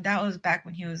 And that was back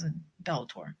when he was in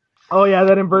Bellator. Oh, yeah,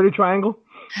 that inverted triangle?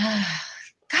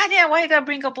 God damn, why you gotta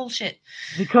bring up bullshit?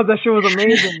 Because that shit was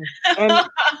amazing. And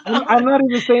I'm not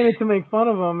even saying it to make fun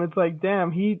of him. It's like,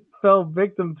 damn, he fell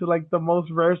victim to the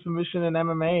most rare submission in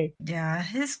MMA. Yeah,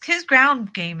 his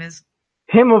ground game is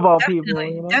him of all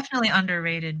people. Definitely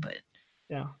underrated, but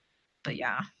yeah. But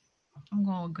yeah, I'm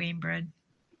going with Gamebred.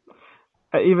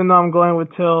 Even though I'm going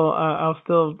with Till, I'll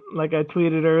still, like I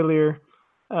tweeted earlier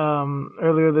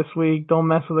this week, don't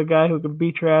mess with a guy who could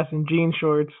beat your ass in jean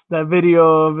shorts. That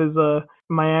video of his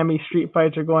Miami street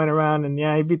fights are going around, and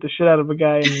yeah, he beat the shit out of a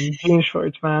guy in jean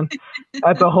shorts, man.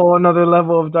 That's a whole another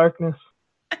level of darkness.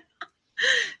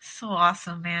 So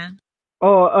awesome, man.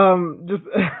 Oh, just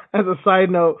as a side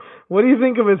note, what do you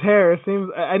think of his hair?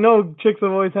 I know chicks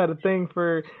have always had a thing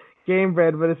for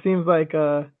Gamebred, but it seems like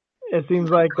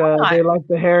they like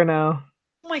the hair now.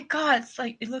 Oh my god,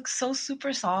 it looks so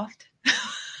super soft.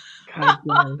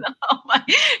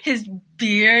 His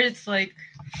beard, it's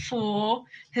full.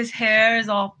 His hair is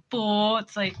all full.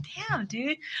 It's damn,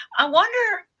 dude. I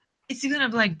wonder Is he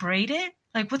gonna like braid it?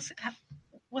 Like what's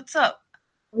up?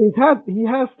 He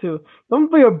has to.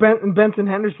 Don't be a Benson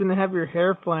Henderson and have your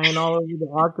hair flying all over the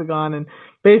octagon, and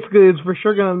basically it's for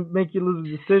sure gonna make you lose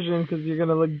a decision because you're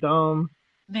gonna look dumb.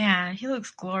 Man, he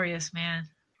looks glorious, man.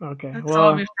 Okay, Looks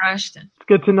all well, refreshed. And it's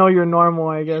good to know you're normal,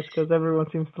 I guess, because everyone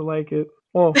seems to like it.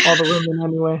 Well, all the women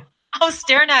anyway. I was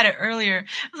staring at it earlier.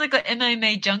 It was like an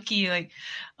MMA junkie like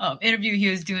interview he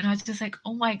was doing. I was just like,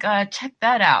 oh my god, check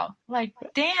that out! Like,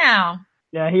 damn.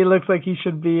 Yeah, he looks like he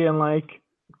should be in like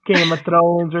Game of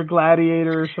Thrones or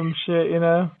Gladiator or some shit, you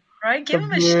know? Right? The Give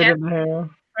him a beard shampoo. and the hair.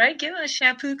 Right? Give him a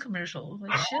shampoo commercial.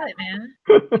 Like shit, man.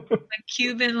 Like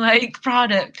Cuban like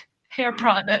product, hair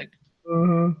product.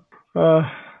 Mhm.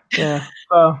 Yeah.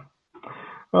 So,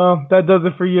 well, that does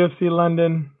it for UFC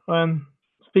London. And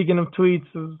speaking of tweets,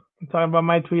 I'm talking about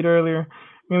my tweet earlier. I'm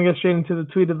gonna get straight into the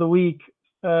tweet of the week.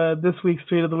 This week's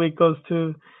tweet of the week goes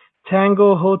to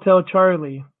Tango Hotel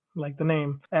Charlie, like the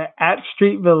name, at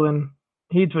Street Villain.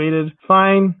 He tweeted,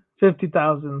 "Fine,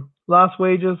 50,000. Lost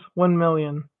wages, 1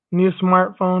 million. New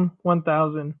smartphone,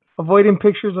 1,000. Avoiding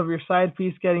pictures of your side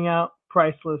piece getting out,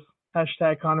 priceless.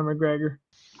 Hashtag Conor McGregor."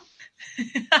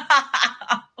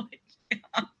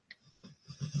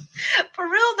 For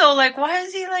real though, like why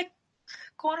is he like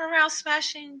going around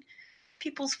smashing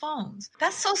people's phones?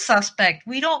 That's so suspect.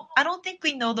 I don't think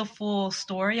we know the full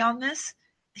story on this.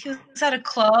 He was at a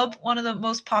club, one of the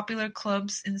most popular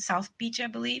clubs in South Beach, I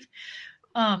believe.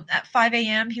 At 5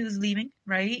 a.m. he was leaving,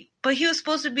 right? But he was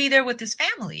supposed to be there with his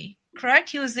family, correct?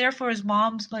 He was there for his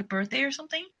mom's like birthday or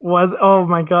something. Oh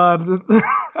my god,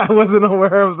 I wasn't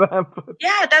aware of that. But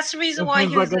Yeah, that's the reason it why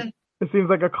seems he like was a in. it seems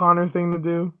like a Connor thing to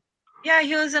do. Yeah,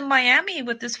 he was in Miami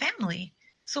with his family.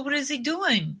 So what is he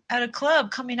doing at a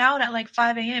club coming out at like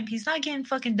 5 a.m.? He's not getting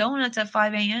fucking donuts at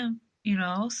 5 a.m., you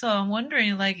know? So I'm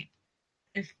wondering like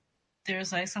if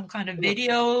there's like some kind of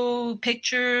video,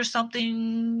 picture,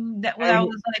 something that And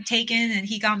was like taken and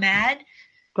he got mad.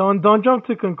 don't jump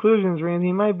to conclusions, Reen.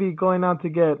 He might be going out to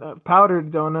get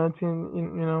powdered donuts, and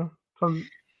some,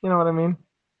 you know what I mean.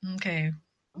 Okay.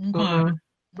 Okay. Mhm. Okay.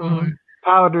 Mhm.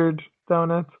 Powdered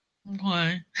donuts.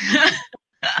 Okay.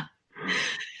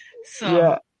 So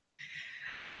Yeah.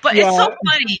 but it's so Yeah.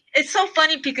 funny. It's so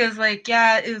funny because like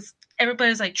yeah, it's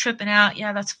everybody's like tripping out.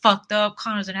 Yeah, that's fucked up.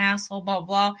 Connor's an asshole. Blah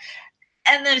blah.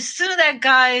 And then as soon as that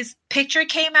guy's picture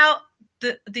came out,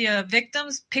 the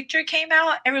victim's picture came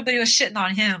out, everybody was shitting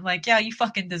on him. Like, yeah, you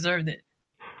fucking deserved it.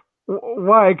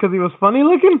 Why? Because he was funny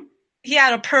looking. He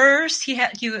had a purse. He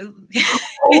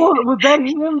Oh, was that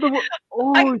him? like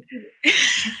Oh,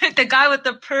 the guy with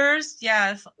the purse.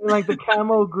 Yes, in like the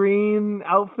camo green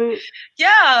outfit.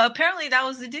 yeah. Apparently that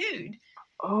was the dude.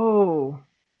 Oh,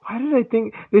 why did I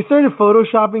think they started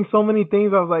photoshopping so many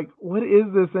things? I was like, what is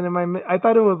this? And I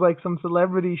thought it was like some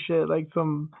celebrity shit, like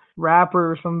some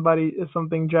rapper or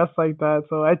something dressed like that.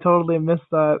 So I totally missed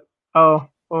that. Oh,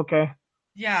 okay.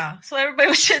 Yeah. So everybody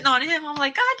was shitting on him. I'm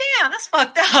like, God damn, that's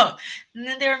fucked up. And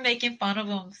then they were making fun of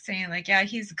him, saying like, yeah,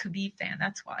 he's a Khabib fan.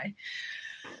 That's why.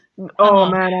 Oh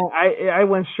Um, man, I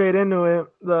went straight into it.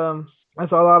 I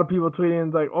saw a lot of people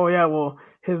tweeting like, oh yeah, well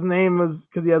his name was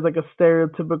because he has like a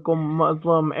stereotypical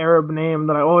Muslim Arab name.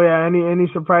 That oh yeah, any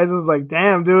surprises? Like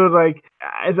damn, dude. Like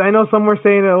I know some were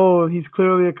saying that oh he's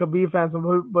clearly a Khabib fan,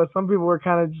 but some people were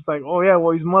kind of just like oh yeah,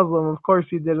 well he's Muslim, of course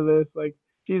he did this. Like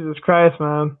Jesus Christ,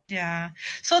 man. yeah.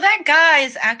 So that guy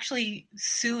is actually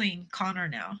suing Connor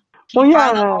now. He Well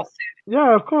filed a yeah, lawsuit.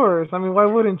 yeah, of course. I mean, why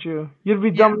wouldn't you? You'd be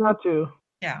Yeah. dumb not to.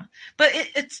 Yeah. But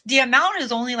it's the amount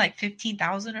is only like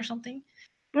 15,000 or something.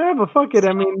 Yeah, but fuck it. So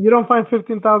I mean, you don't find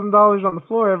 $15,000 on the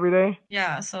floor every day.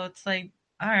 yeah, so it's like,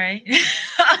 all right.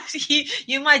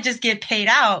 You might just get paid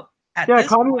out at Yeah, this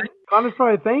Connor's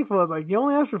probably thankful. Like, you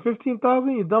only asked for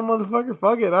 15,000, you dumb motherfucker.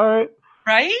 Fuck it. All right.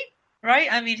 right? Right?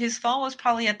 I mean, his phone was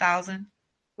probably 1,000,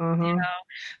 you Mhm. know.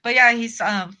 But yeah, he's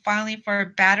filing for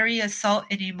battery, assault,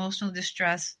 and emotional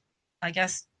distress. I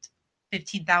guess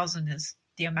 15,000 is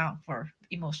the amount for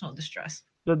emotional distress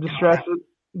The and all distress,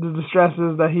 the distress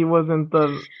is that he wasn't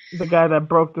the guy that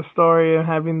broke the story and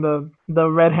having the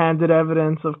red-handed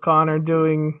evidence of Connor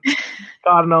doing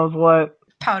God knows what,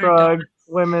 powdered drugs, donuts.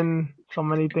 women, so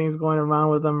many things going around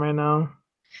with him right now.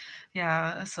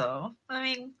 Yeah, so I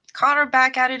mean, Connor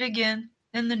back at it again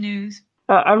in the news.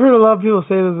 I've heard a lot of people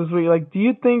say this week. Like, do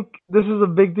you think this is a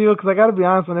big deal? Because I got to be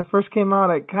honest, when it first came out,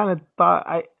 I kind of thought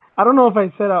I don't know if I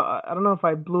don't know if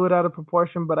I blew it out of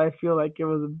proportion, but I feel like it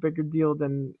was a bigger deal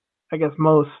than I guess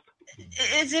most.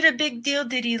 Is it a big deal?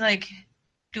 Did he like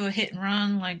do a hit and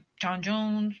run like John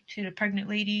Jones, hit a pregnant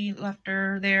lady, left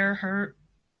her there hurt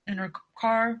in her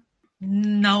car?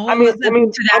 No, I it mean,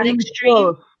 wasn't to I that mean, extreme.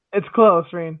 close. It's close,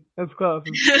 Reen. It's close.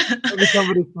 Maybe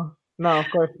somebody's. No, of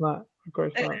course not. Of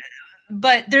course not.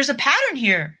 But there's a pattern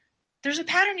here. There's a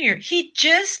pattern here. He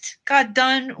just got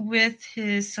done with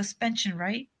his suspension,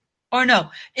 right? Or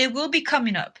no, it will be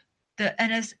coming up. The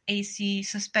NSAC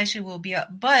suspension will be up.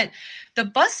 But the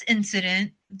bus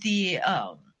incident, The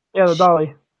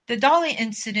dolly. The dolly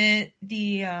incident,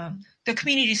 the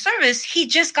community service, he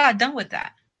just got done with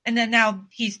that. And then now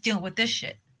he's dealing with this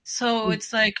shit. So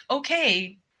it's like,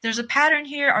 okay, there's a pattern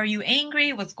here. Are you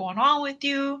angry? What's going on with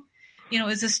you?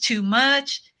 Is this too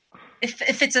much?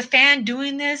 If it's a fan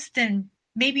doing this, then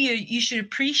maybe you should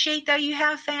appreciate that you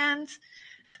have fans.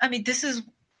 I mean, this is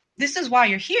why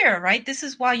you're here, right? This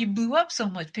is why you blew up so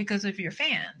much, because of your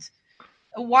fans.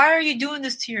 Why are you doing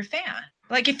this to your fan?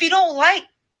 Like, if you don't like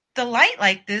the light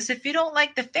like this, if you don't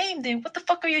like the fame, then what the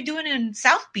fuck are you doing in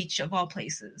South Beach of all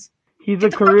places? Get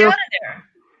the fuck out of there.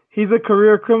 He's a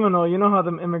career criminal. You know how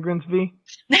them immigrants be.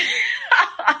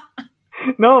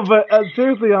 No, but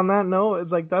seriously, on that note,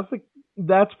 it's like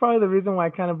that's probably the reason why I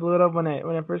kind of blew it up when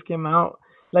it first came out.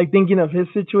 Like, thinking of his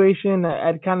situation,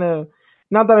 I'd kind of,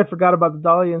 not that I forgot about the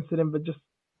dolly incident, but just,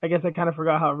 I guess I kind of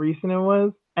forgot how recent it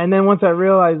was. And then once I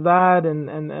realized that and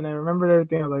I remembered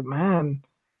everything, I was like, man,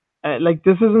 like,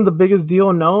 this isn't the biggest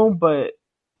deal, no, but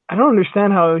I don't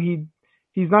understand how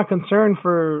he's not concerned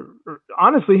for,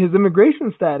 honestly, his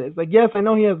immigration status. Like, yes, I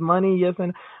know he has money, yes,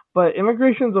 but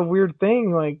immigration's a weird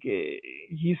thing. Like,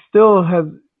 he's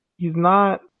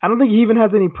not, I don't think he even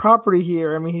has any property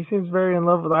here. I mean, he seems very in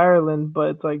love with Ireland, but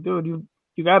it's like, dude,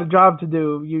 you got a job to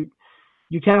do.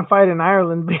 You can't fight in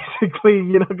Ireland, basically,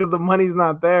 because the money's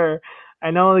not there.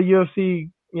 I know the UFC,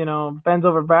 bends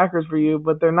over backwards for you,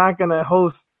 but they're not going to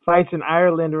host fights in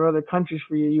Ireland or other countries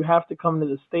for you. You have to come to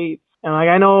the States. And, like,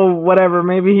 I know, whatever,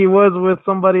 maybe he was with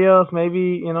somebody else.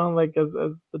 Maybe, like as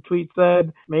the tweet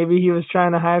said, maybe he was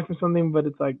trying to hide from something, but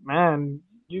it's like, man,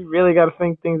 you really got to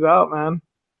think things out, man.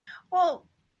 Well,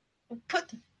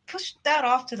 push that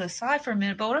off to the side for a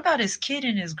minute, but what about his kid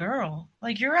and his girl?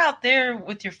 Like, you're out there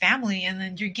with your family and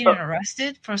then you're getting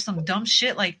arrested for some dumb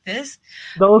shit like this.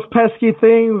 Those pesky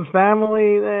things,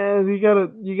 family,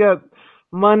 you got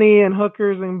money and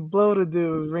hookers and blow to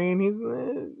do,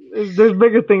 Reen. There's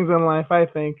bigger things in life, I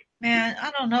think. Man,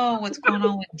 I don't know what's going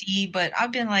on with D, but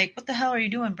I've been like, what the hell are you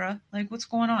doing, bro? Like, what's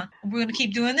going on? We're going to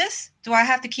keep doing this? Do I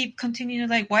have to keep continuing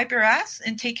to, like, wipe your ass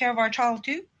and take care of our child,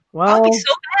 too? Well, I would be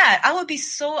so mad. I would be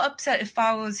so upset if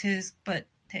I was his, but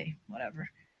hey, whatever.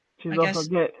 She's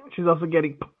also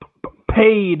getting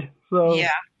paid. So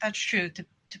yeah, that's true, to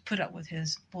put up with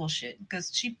his bullshit,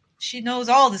 because she knows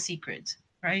all the secrets,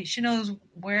 right? She knows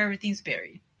where everything's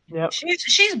buried. Yeah.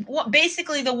 She's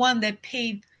basically the one that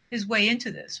paid his way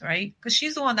into this, right? Because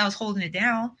she's the one that was holding it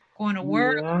down, going to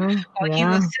work while he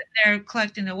was sitting there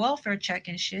collecting the welfare check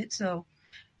and shit. So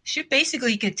she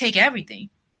basically could take everything.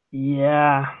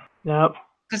 Yeah. Yep.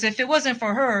 Because if it wasn't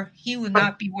for her, he would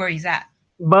not be where he's at.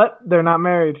 But they're not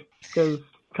married, because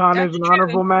Conor's an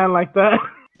honorable man like that.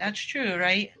 That's true,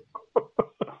 right?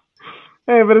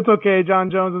 Hey, but it's okay.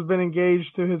 Jon Jones has been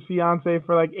engaged to his fiance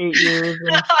for like 8 years.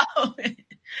 And...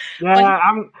 yeah,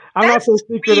 I'm not so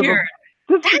secretive.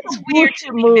 This is a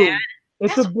bullshit move. Man.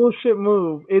 It's a bullshit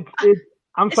move.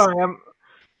 I'm sorry.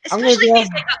 Especially if he's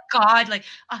like a god, like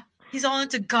he's all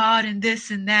into God and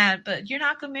this and that, but you're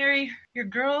not gonna marry your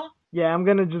girl. Yeah, I'm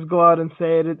gonna just go out and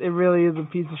say it. It really is a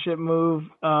piece of shit move,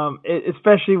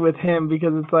 especially with him,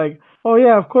 because it's like, oh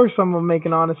yeah, of course I'm gonna make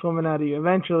an honest woman out of you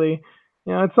eventually.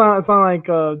 It's not like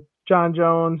Jon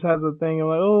Jones has a thing of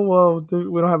like, oh well,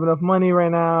 we don't have enough money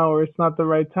right now, or it's not the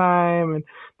right time, and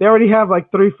they already have like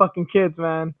 3 fucking kids,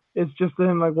 man. It's just to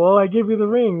him like, well, I give you the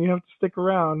ring, you have to stick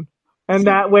around, and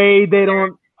that way they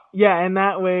don't. Yeah, and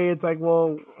that way it's like,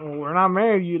 well, we're not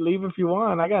married. You leave if you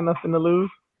want. I got nothing to lose.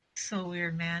 So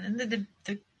weird, man. And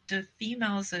the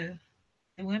females, the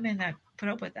women that put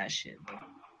up with that shit. But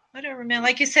whatever, man.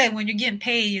 Like you said, when you're getting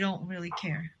paid, you don't really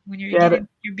care. When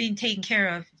you're being taken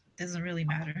care of, it doesn't really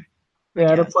matter.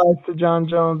 Yeah, it applies to Jon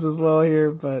Jones as well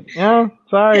here, but yeah,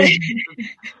 sorry.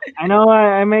 I know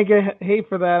I may get hate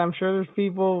for that. I'm sure there's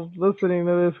people listening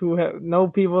to this who know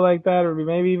people like that, or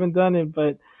maybe even done it,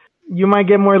 but you might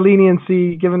get more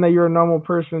leniency given that you're a normal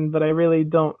person, but I really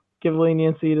don't give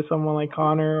leniency to someone like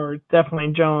Conor, or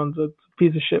definitely Jones. It's a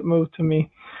piece of shit move to me.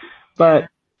 But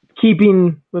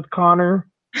keeping with Conor,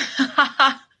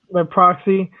 by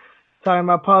proxy, talking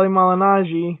about Paulie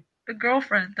Malignaggi. The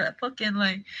girlfriend, that fucking,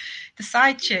 like, the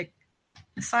side chick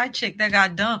that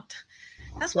got dumped.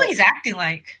 That's what he's acting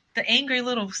like. The angry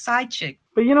little side chick.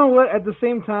 But you know what? At the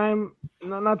same time,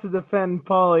 not to defend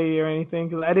Paulie or anything,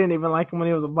 because I didn't even like him when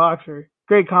he was a boxer.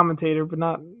 Great commentator, but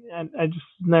I just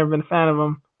never been a fan of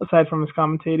him. aside from his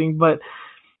commentating. But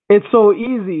it's so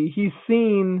easy. He's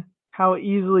seen how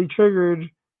easily triggered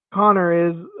Conor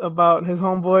is about his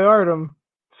homeboy Artem.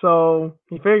 So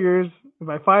he figures if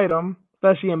I fight him,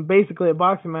 especially in basically a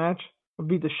boxing match, I'll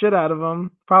beat the shit out of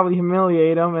him, probably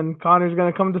humiliate him, and Conor's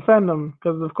gonna come defend him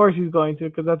because of course he's going to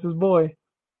because that's his boy.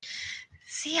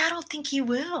 See, I don't think he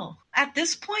will. At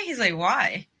this point, he's like,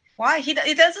 why? Why?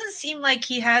 It doesn't seem like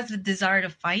he has the desire to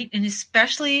fight, and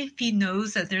especially if he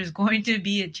knows that there's going to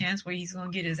be a chance where he's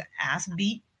going to get his ass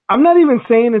beat. I'm not even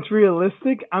saying it's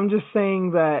realistic. I'm just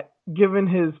saying that given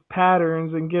his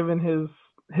patterns and given his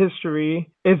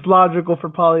history, it's logical for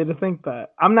Paulie to think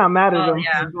that. I'm not mad at him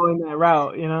for going that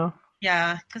route, you know?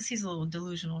 Yeah, because he's a little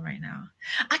delusional right now.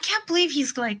 I can't believe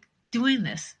he's like doing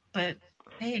this, but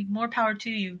hey, more power to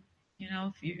you. You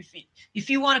know, if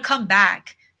you want to come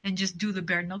back and just do the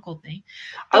bare knuckle thing.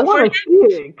 But I want to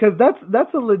see it because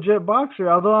that's a legit boxer.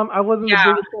 Although I wasn't the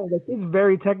biggest fan, like, he's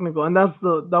very technical, and that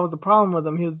was the problem with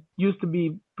him. He used to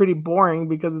be pretty boring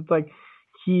because it's like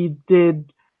he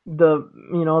did he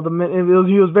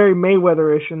was very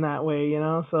Mayweather-ish in that way, you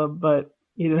know. So, but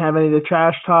he didn't have any of the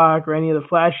trash talk or any of the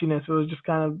flashiness. It was just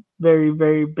kind of very,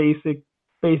 very basic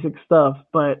stuff.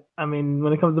 But I mean,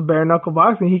 when it comes to bare knuckle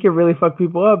boxing, he can really fuck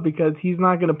people up because he's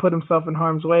not going to put himself in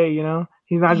harm's way, you know.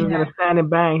 He's not just going to stand and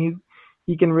bang.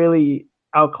 He can really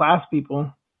outclass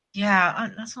people. Yeah,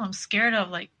 that's what I'm scared of.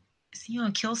 Like, is he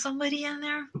going to kill somebody in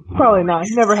there? Probably not.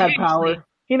 He never had power.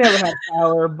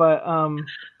 But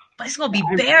it's going to be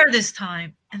bare this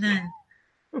time. And then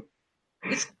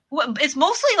it's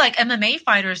mostly like MMA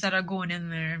fighters that are going in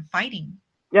there and fighting.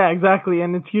 Yeah, exactly.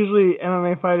 And it's usually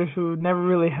MMA fighters who never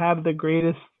really had the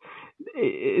greatest.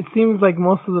 It seems like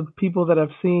most of the people that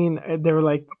I've seen, they were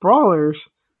like brawlers.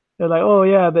 They're like, oh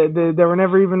yeah, they were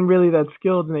never even really that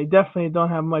skilled, and they definitely don't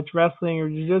have much wrestling or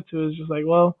jiu-jitsu. It's just like,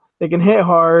 well, they can hit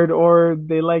hard or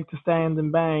they like to stand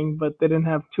and bang, but they didn't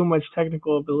have too much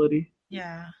technical ability.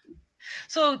 Yeah.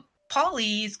 So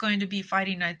Paulie is going to be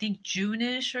fighting, I think,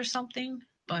 June-ish or something.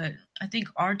 But I think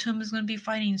Artem is going to be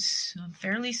fighting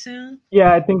fairly soon.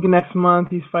 Yeah, I think next month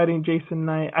he's fighting Jason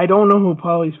Knight. I don't know who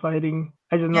Paulie's fighting.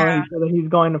 I just know he said that he's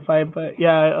going to fight. But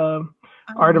yeah,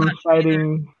 Artem's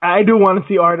fighting. I do want to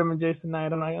see Artem and Jason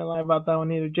Knight. I'm not gonna lie about that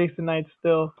one either. Jason Knight's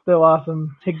still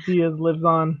awesome. Hick Diaz lives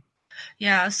on.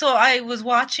 Yeah, so I was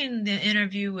watching the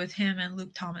interview with him and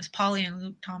Luke Thomas, Paulie and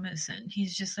Luke Thomas, and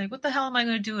he's just like, "What the hell am I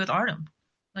going to do with Artem?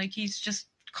 Like, he's just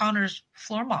Conor's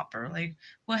floor mopper. Like,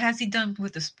 what has he done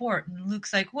with the sport?" And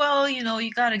Luke's like, "Well, you know,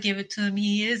 you got to give it to him.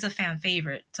 He is a fan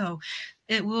favorite, so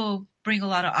it will bring a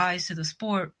lot of eyes to the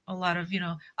sport, a lot of, you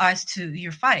know, eyes to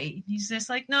your fight." And he's just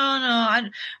like, "No, I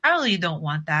really don't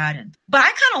want that." But I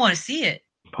kind of want to see it.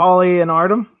 Paulie and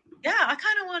Artem. Yeah, I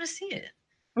kind of want to see it.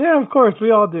 Yeah, of course,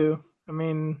 we all do. I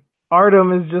mean,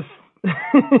 Artem is just, as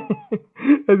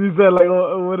you said, like,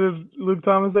 what did Luke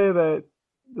Thomas say, that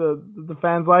the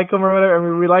fans like him or whatever? I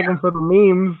mean, we like him for the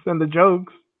memes and the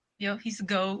jokes. You know, he's a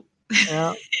GOAT.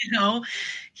 Yeah. You know,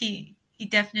 he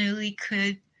definitely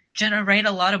could generate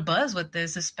a lot of buzz with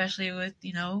this, especially with,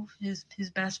 you know, his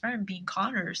best friend being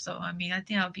Conor. So I mean, I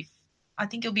think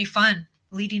it'll be fun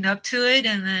leading up to it,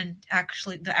 and then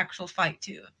actually the actual fight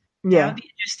too. Yeah, it'll be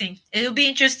interesting. It'll be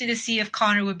interesting to see if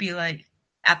Conor would be like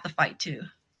at the fight too,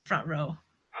 front row.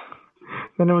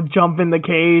 Then it would jump in the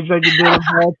cage like he did in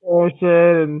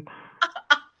shit, and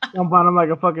jump on him like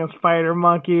a fucking spider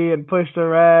monkey and push the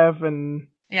ref, and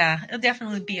yeah, it'll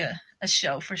definitely be a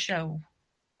show for show.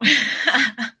 And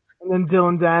then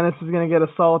Dylan Dennis is gonna get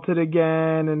assaulted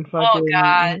again, and fucking. Oh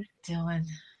God, Dylan.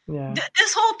 Yeah.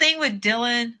 This whole thing with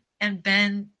Dylan and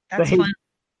Ben, that's fun.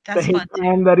 That's fun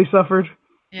too. That he suffered.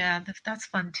 Yeah, that's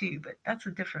fun too, but that's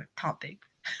a different topic.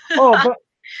 Oh,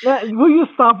 but will you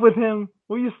stop with him?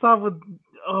 Will you stop with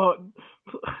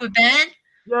with Ben?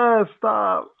 Yeah,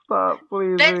 stop,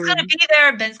 please. Ben's gonna be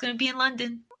there. Ben's gonna be in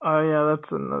London. Oh yeah, that's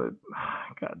another.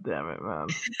 God damn it, man.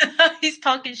 He's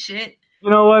talking shit. You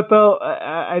know what though?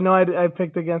 I know I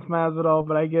picked against Masvidal,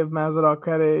 but I give Masvidal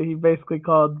credit. He basically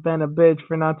called Ben a bitch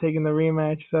for not taking the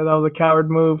rematch. He said that was a coward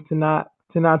move to not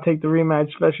take the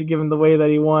rematch, especially given the way that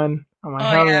he won. I'm like,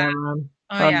 hell yeah, man.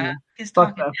 Oh yeah, he's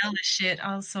talking hella shit.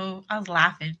 I was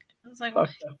laughing. I was like,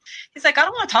 he's like, I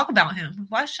don't want to talk about him.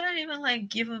 Why should I even like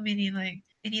give him any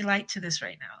light to this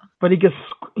right now? But he could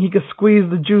squeeze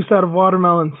the juice out of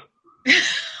watermelons.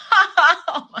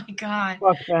 Oh my God.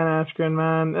 Fuck Van Askren,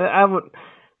 man. I would,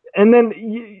 and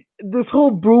then this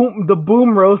whole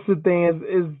boom roasted thing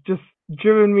is just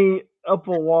driven me up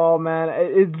a wall, man.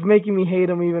 It's making me hate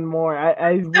him even more.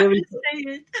 I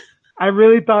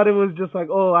really thought it was just like,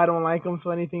 oh, I don't like him,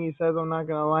 so anything he says I'm not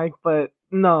gonna like. But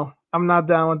no, I'm not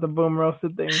down with the boom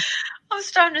roasted thing.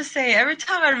 was trying to say, every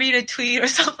time I read a tweet or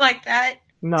something like that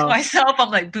to No, myself, I'm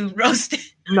like, boom, roasted.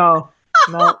 no,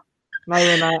 not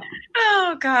even that.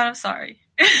 Oh God, I'm sorry.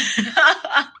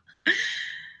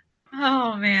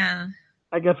 Oh man.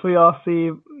 I guess we all see,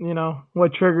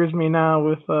 what triggers me now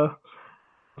with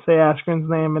say Askren's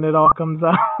name and it all comes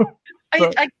out. I,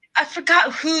 But I I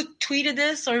forgot who tweeted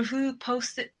this or who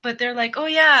posted, but they're like, oh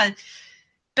yeah,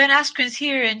 Ben Askren's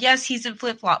here, and yes, he's in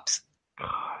flip flops.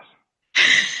 God,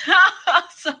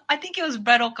 So I think it was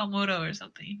Brett Okamoto or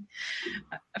something.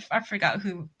 I forgot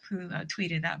who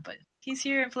tweeted that, but he's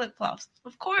here in flip flops.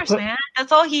 Of course, put man.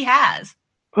 That's all he has.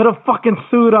 put a fucking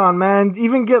suit on, man.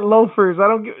 Even get loafers. I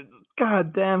don't give.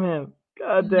 God damn him.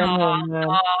 God damn No, him, man.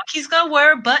 no. He's gonna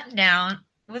wear a button down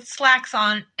with slacks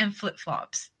on and flip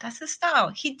flops. That's his style.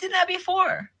 He did that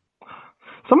before.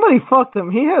 Somebody fucked him.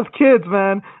 He has kids,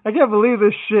 man. I can't believe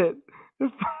this shit.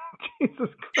 Jesus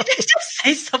Did Christ. you just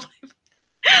say something?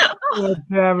 God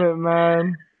damn it,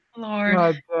 man. Lord.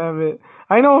 God damn it.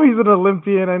 I know he's an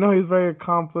Olympian. I know he's very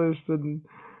accomplished and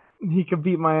he could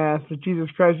beat my ass. But Jesus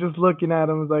Christ, just looking at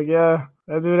him is like, yeah,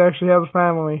 that dude actually has a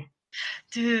family.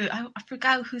 Dude, I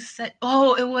forgot who said.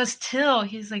 Oh, it was Till.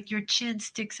 He's like, your chin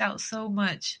sticks out so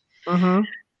much. Mm-hmm.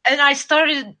 And I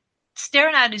started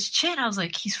staring at his chin. I was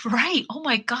like, he's right. Oh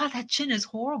my God, that chin is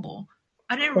horrible.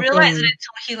 I didn't realize it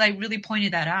until he like really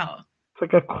pointed that out. It's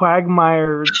like a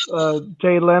Quagmire,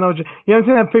 Jay Leno. You haven't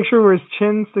seen that picture where his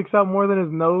chin sticks out more than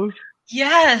his nose?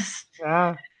 Yes.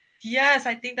 Yeah. Yes,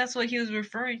 I think that's what he was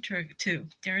referring to.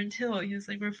 Darren Till. He was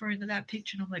like referring to that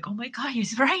picture, and I'm like, oh my God,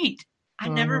 he's right. I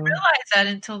never realized that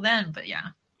until then. But yeah,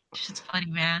 it's just funny,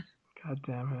 man. God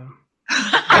damn him.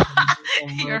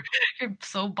 You're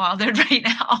so bothered right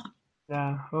now.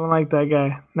 Yeah, I don't like that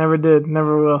guy. Never did,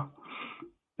 never will.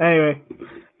 Anyway,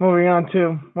 moving on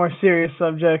to more serious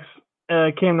subjects.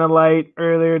 It came to light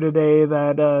earlier today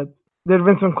that there had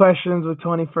been some questions with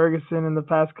Tony Ferguson in the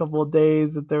past couple of days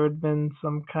that there had been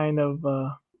some kind of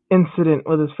incident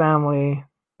with his family.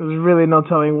 There was really no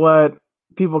telling what.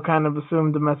 People kind of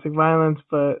assumed domestic violence,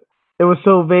 but it was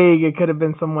so vague. It could have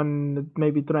been someone that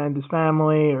maybe threatened his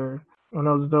family, or there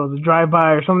was a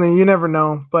drive-by or something. You never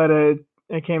know. But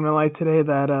it came to light today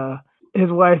that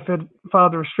his wife had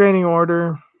filed a restraining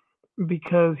order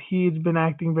because he'd been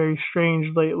acting very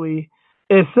strange lately.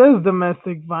 It says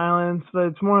domestic violence, but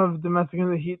it's more of domestic.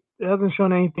 It hasn't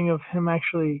shown anything of him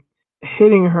actually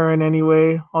hitting her in any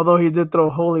way, although he did throw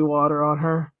holy water on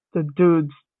her. The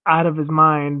dude's out of his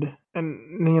mind,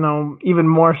 and even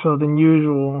more so than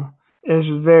usual. It's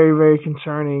just very, very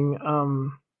concerning.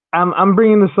 I'm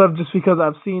bringing this up just because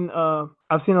I've seen a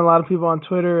lot of people on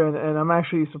Twitter, and I'm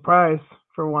actually surprised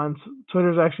for once.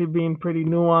 Twitter's actually being pretty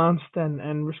nuanced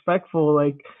and respectful.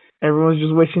 Like, everyone's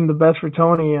just wishing the best for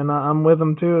Tony, and I'm with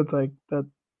him too. It's like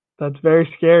that's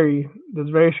very scary. That's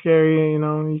very scary.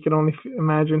 You can only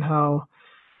imagine how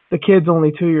the kid's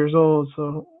only 2 years old,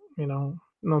 so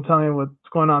no telling what's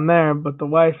going on there. But the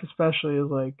wife especially is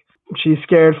like, she's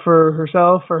scared for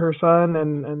herself, for her son,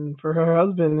 and for her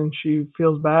husband, and she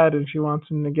feels bad and she wants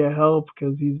him to get help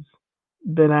because he's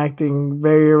been acting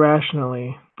very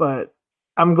irrationally. But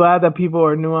I'm glad that people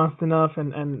are nuanced enough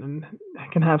and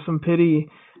can have some pity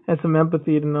and some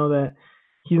empathy to know that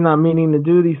he's not meaning to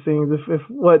do these things. If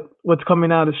what's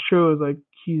coming out is true, is like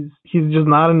he's just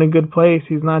not in a good place.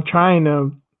 He's not trying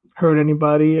to hurt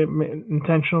anybody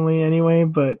intentionally anyway,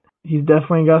 but he's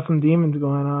definitely got some demons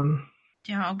going on.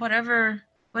 Yeah, whatever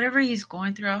he's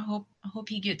going through, I hope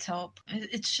he gets help.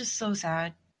 It's just so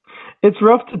sad. It's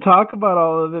rough to talk about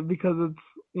all of it because it's,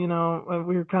 we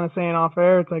were kind of saying off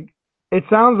air, it's like, it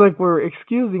sounds like we're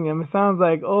excusing him. It sounds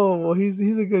like, oh, well, he's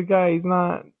a good guy.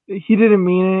 He didn't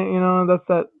mean it.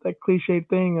 That's that cliche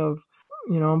thing of,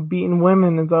 beating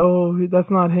women. It's like, oh, that's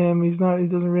not him. He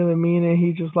doesn't really mean it.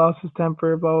 He just lost his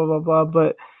temper, blah, blah, blah, blah.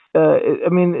 But,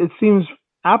 it seems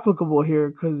applicable here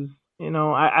because,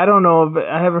 I don't know if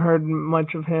I haven't heard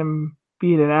much of him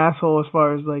being an asshole as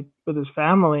far as like with his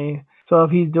family. So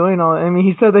if he's doing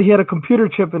he said that he had a computer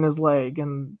chip in his leg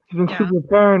and he's been super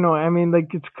paranoid.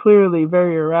 It's clearly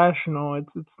very irrational.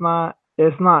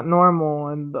 It's not normal.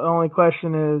 And the only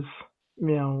question is,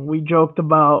 we joked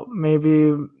about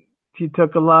maybe he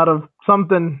took a lot of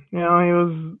something. He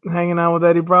was hanging out with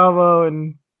Eddie Bravo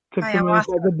and took too many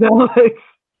psychedelics.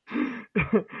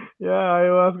 Yeah,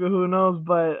 ayahuasca, who knows?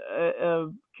 But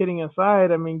kidding aside,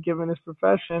 given his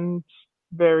profession, it's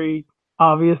very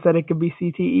obvious that it could be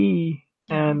CTE.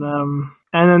 And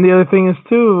then the other thing is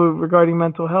too, regarding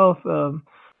mental health,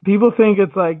 people think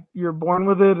it's like you're born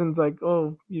with it and it's like,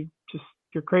 oh, you just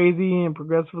you're crazy and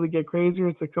progressively get crazier.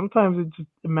 It's like sometimes it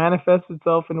manifests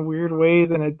itself in weird ways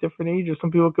and at different ages.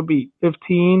 Some people could be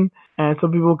 15 and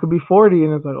some people could be 40,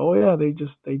 and it's like, oh yeah, they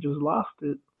just lost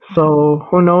it. Yeah. So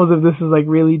who knows if this is like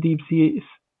really deep seated,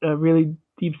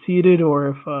 or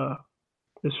if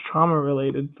it's trauma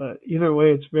related. But either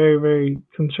way, it's very very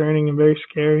concerning and very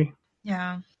scary.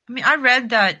 Yeah. I mean, I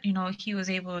read that, he was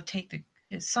able to take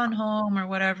his son home or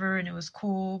whatever, and it was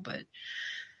cool, but,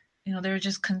 they're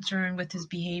just concerned with his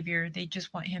behavior. They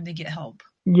just want him to get help.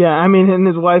 Yeah, I mean, and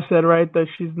his wife said right that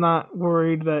she's not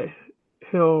worried that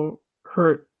he'll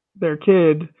hurt their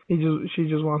kid. She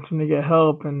just wants him to get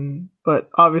help, and but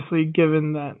obviously,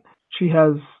 given that she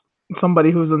has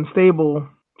somebody who's unstable,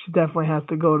 she definitely has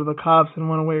to go to the cops in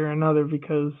one way or another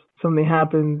because something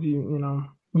happens.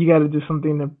 You got to do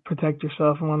something to protect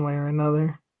yourself in one way or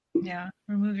another. Yeah.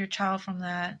 Remove your child from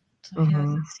that so he Mhm.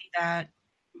 doesn't see that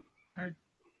or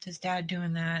his dad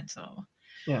doing that. So,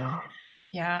 Yeah.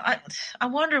 yeah, I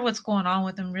wonder what's going on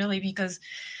with him really because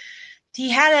he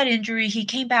had that injury. He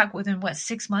came back within, what,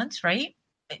 6 months, right?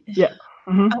 Yeah.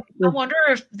 Mhm. I wonder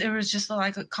if there was just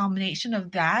like a combination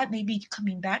of that, maybe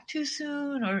coming back too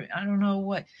soon, or I don't know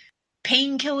what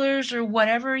painkillers or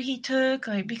whatever he took,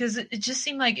 like because it just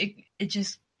seemed like it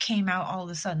just came out all of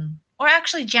a sudden. Or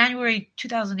actually, January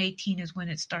 2018 is when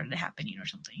it started happening, or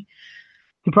something.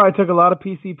 He probably took a lot of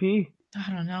PCP.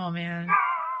 I don't know, man.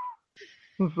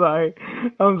 I'm sorry.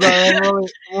 I'm sorry. I'm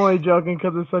only joking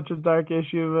because it's such a dark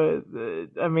issue.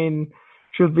 But I mean,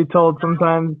 truth be told,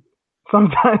 sometimes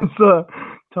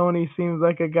Tony seems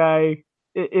like a guy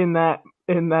in that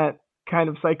kind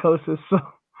of psychosis. So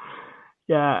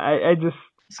yeah,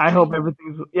 It's I hope crazy.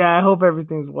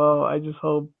 everything's well. I just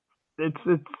hope it's.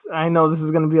 I know this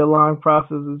is going to be a long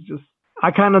process. It's just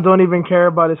I kind of don't even care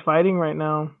about his fighting right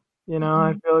now. I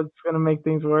Mm-mm. feel it's going to make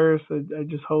things worse. I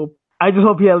just hope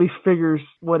he at least figures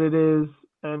what it is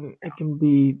and it can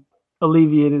be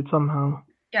alleviated somehow.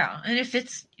 Yeah, and if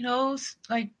it's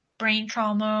like brain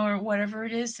trauma or whatever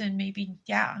it is, then maybe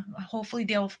yeah, hopefully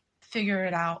they'll figure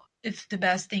it out. If the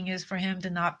best thing is for him to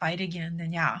not fight again,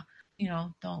 then yeah,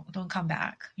 don't come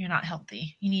back. You're not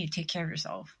healthy. You need to take care of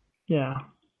yourself. Yeah.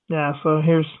 Yeah, so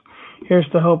here's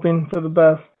to hoping for the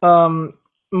best.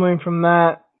 Moving from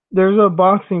that, there's a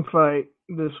boxing fight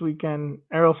this weekend.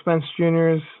 Errol Spence Jr.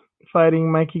 is fighting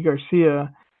Mikey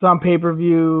Garcia. It's on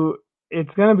pay-per-view. It's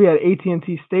going to be at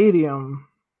AT&T Stadium,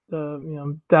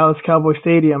 the Dallas Cowboy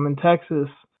Stadium in Texas.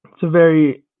 It's a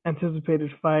very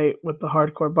anticipated fight with the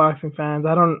hardcore boxing fans.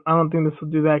 I don't think this will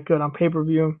do that good on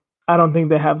pay-per-view. I don't think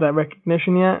they have that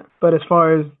recognition yet. But as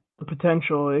far as the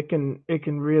potential, it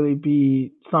can really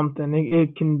be something.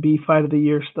 It can be fight of the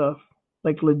year stuff,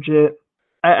 like legit.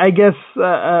 I guess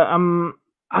I'm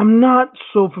not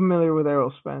so familiar with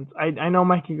Errol Spence. I know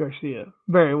Mikey Garcia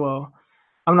very well.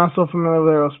 I'm not so familiar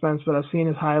with Errol Spence, but I've seen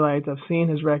his highlights. I've seen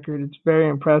his record. It's very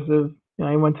impressive. He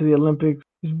went to the Olympics.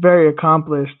 He's very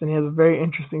accomplished, and he has a very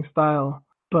interesting style.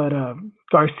 But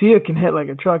Garcia can hit like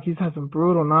a truck. He's had some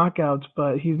brutal knockouts,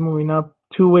 but he's moving up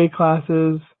two weight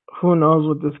classes. Who knows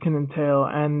what this can entail?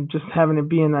 And just having it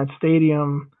be in that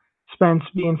stadium, Spence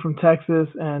being from Texas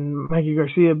and Mikey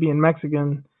Garcia being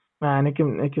Mexican, man, it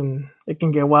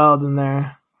can get wild in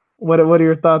there. What are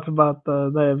your thoughts about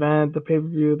the event, the pay per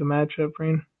view, the matchup,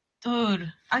 Reen?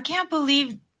 Dude, I can't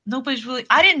believe nobody's really.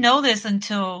 I didn't know this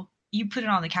until you put it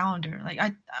on the calendar. Like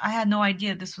I had no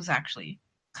idea this was actually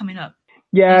coming up.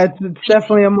 Yeah, It's it's amazing.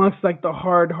 definitely amongst like the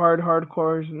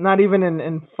hardcores. Not even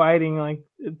in fighting. Like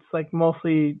it's like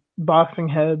mostly boxing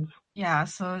heads. Yeah,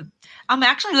 so I'm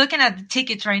actually looking at the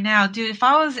tickets right now, dude. If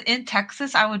I was in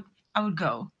Texas, I would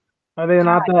go. Are they God,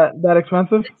 not that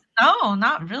expensive? no,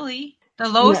 not really. The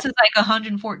Yeah. lowest is like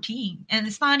 114, and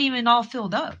it's not even all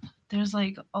filled up. There's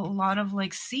like a lot of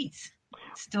like seats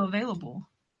still available.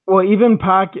 Well, even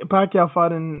Pacquiao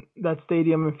fought in that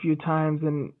stadium a few times,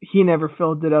 and he never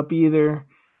filled it up either.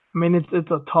 I mean,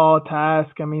 it's a tall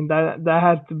task. I mean, that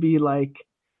has to be like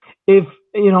if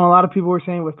a lot of people were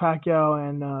saying with Pacquiao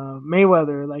and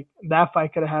Mayweather, like that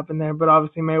fight could have happened there, but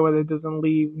obviously Mayweather doesn't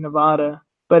leave Nevada.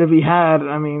 But if he had,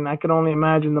 I mean, I could only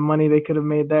imagine the money they could have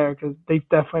made there because they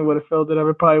definitely would have filled it up.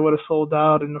 It probably would have sold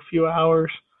out in a few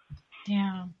hours.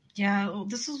 Yeah, yeah. Well,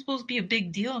 this is supposed to be a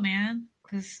big deal, man,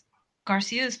 because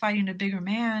Garcia is fighting a bigger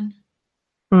man.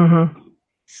 Mhm.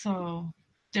 So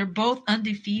they're both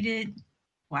undefeated.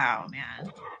 Wow,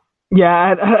 man.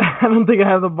 Yeah, I don't think I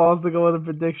have the balls to go with a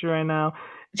prediction right now.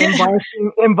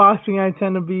 In boxing, I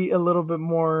tend to be a little bit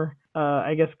more,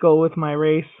 I guess, go with my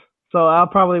race. So I'll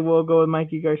probably will go with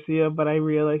Mikey Garcia, but I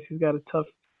realize he's got a tough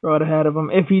road ahead of him.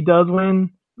 If he does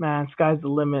win, man, sky's the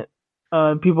limit.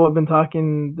 People have been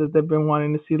talking that they've been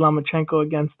wanting to see Lomachenko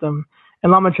against him,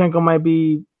 and Lomachenko might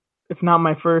be, if not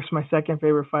my first, my second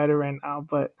favorite fighter right now.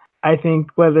 But I think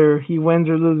whether he wins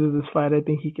or loses this fight, I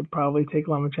think he could probably take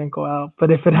Lomachenko out.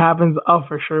 But if it happens, I'll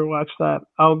for sure watch that.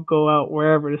 I'll go out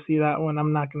wherever to see that one.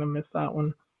 I'm not gonna miss that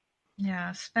one.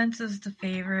 Yeah, Spence is the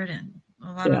favorite, and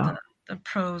a lot of Yeah, the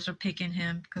pros are picking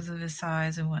him because of his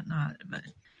size and whatnot. But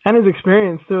and his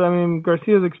experience too. I mean,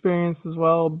 Garcia's experience as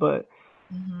well, but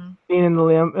hmm being in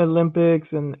the Olympics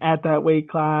and at that weight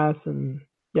class, and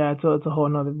yeah, it's a whole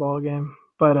another ball game.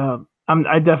 But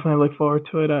I definitely look forward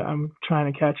to it. I'm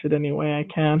trying to catch it any way I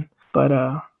can. But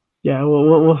yeah,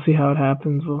 we'll see how it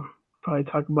happens. We'll probably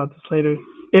talk about this later.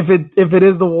 If it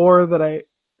is the war that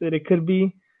it could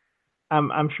be,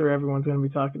 I'm sure everyone's going to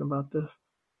be talking about this.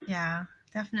 yeah,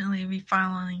 definitely be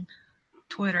following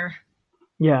Twitter.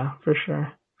 Yeah, for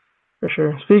sure. For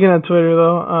sure. Speaking of Twitter,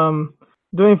 though,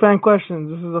 doing fan questions.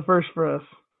 This is a first for us.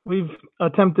 We've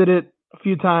attempted it a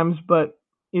few times, but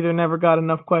either never got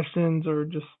enough questions or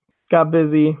just got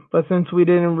busy. But since we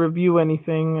didn't review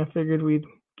anything, I figured we'd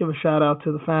give a shout out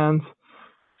to the fans.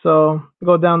 So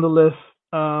go down the list.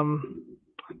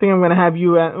 I think I'm gonna have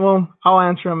you. Well, I'll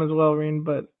answer them as well, Reen.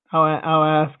 But I'll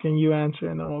ask and you answer,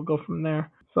 and then we'll go from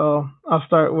there. So I'll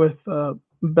start with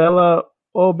Bella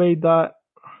Obey.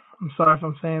 I'm sorry if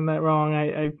I'm saying that wrong.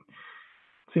 I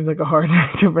seems like a hard name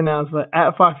to pronounce, but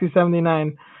at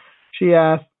Foxy79, she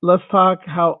asked, "Let's talk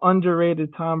how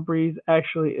underrated Tom Breeze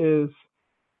actually is."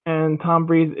 And Tom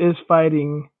Breeze is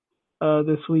fighting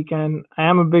this weekend. I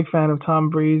am a big fan of Tom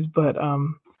Breeze, but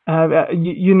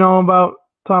you know about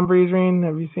Tom Breeze, Reen?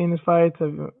 Have you seen his fights?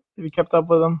 Have you kept up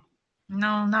with him?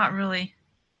 No, not really.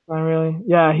 Not really.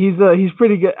 Yeah, he's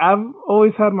pretty good. I've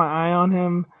always had my eye on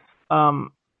him.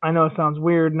 Um, I know it sounds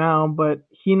weird now, but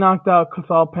he knocked out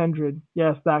Cathal Pendred.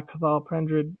 Yes, that Cathal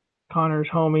Pendred, Connor's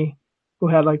homie, who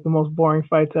had like the most boring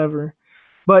fights ever.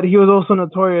 But he was also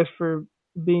notorious for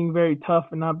being very tough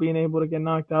and not being able to get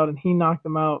knocked out, and he knocked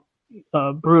him out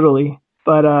brutally.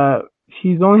 But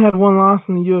he's only had one loss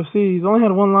in the UFC. He's only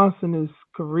had one loss in his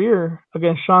career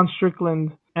against Sean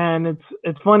Strickland, and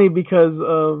it's funny because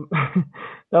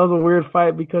that was a weird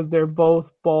fight because they're both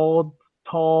bald,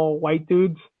 tall, white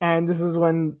dudes, and this is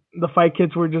when the fight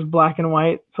kits were just black and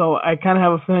white. So I kind of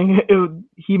have a feeling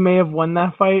he may have won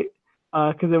that fight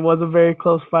because it was a very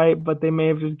close fight, but they may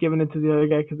have just given it to the other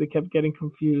guy because they kept getting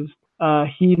confused.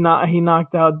 He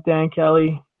knocked out Dan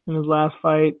Kelly in his last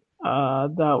fight.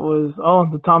 That was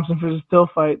the Thompson versus Still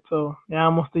fight. So yeah,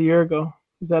 almost a year ago.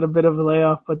 He's had a bit of a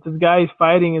layoff, but this guy he's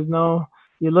fighting is no.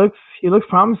 He looks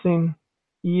promising.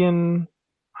 Ian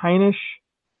Heinisch.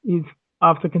 He's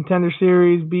off the Contender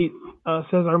Series. Beat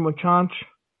Cesar Muchanch,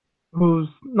 who's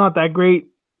not that great.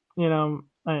 You know,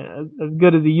 as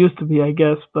good as he used to be, I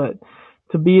guess. But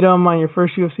to beat him on your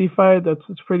first UFC fight, that's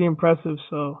pretty impressive.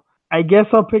 So I guess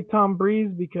I'll pick Tom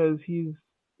Breeze because he's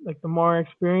like the more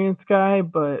experienced guy,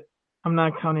 but I'm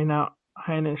not counting out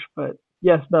Heinisch. But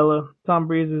yes, Bella, Tom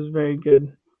Breeze is very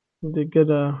good. You did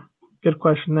good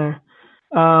question there.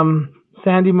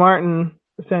 Sandy Martin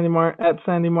at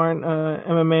Sandy Martin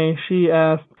MMA. She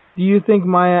asked, "Do you think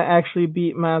Maya actually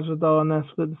beat Masvidal in that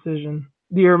split decision?"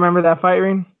 Do you remember that fight,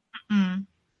 Reen? Mm.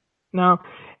 No,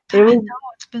 it I was. know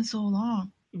it's been so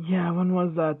long. Yeah, when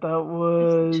was that? That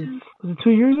was it 2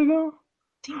 years ago?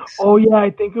 I think Oh so. yeah,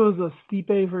 I think it was a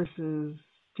Stipe versus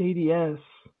JDS.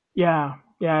 Yeah,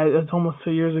 it's almost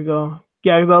 2 years ago.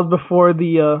 Yeah, that was before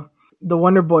the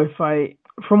Wonder Boy fight.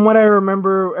 From what I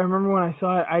remember when I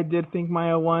saw it, I did think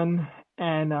Maya won,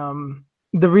 and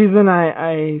the reason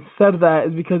I said that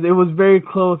is because it was very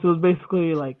close. It was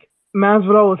basically like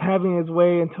Masvidal was having his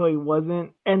way until he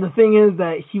wasn't, and the thing is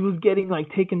that he was getting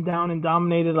like taken down and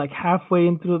dominated like halfway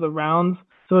into the rounds.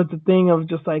 So it's a thing of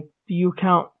just like, do you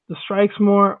count the strikes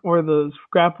more or the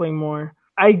grappling more?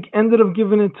 I ended up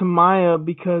giving it to Maya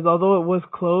because although it was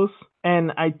close,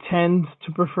 and I tend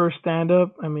to prefer stand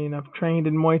up. I mean, I've trained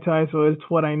in Muay Thai, so it's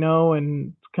what I know,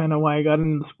 and it's kind of why I got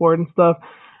into the sport and stuff.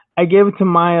 I gave it to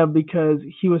Maya because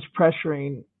he was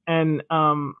pressuring, and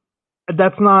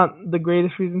that's not the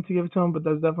greatest reason to give it to him, but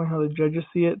that's definitely how the judges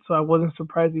see it. So I wasn't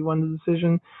surprised he won the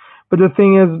decision. But the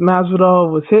thing is,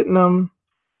 Masvidal was hitting him,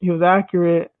 he was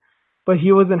accurate, but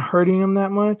he wasn't hurting him that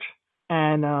much.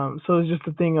 And so it's just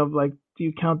a thing of like, do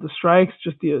you count the strikes,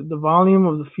 just the volume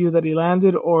of the few that he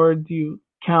landed, or do you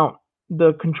count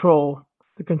the control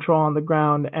on the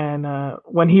ground? And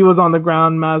when he was on the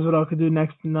ground, Masvidal could do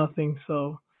next to nothing.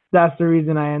 So that's the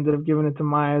reason I ended up giving it to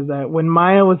Maya. Is that when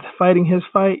Maya was fighting his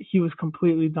fight, he was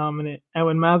completely dominant, and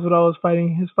when Masvidal was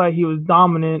fighting his fight, he was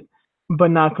dominant, but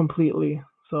not completely.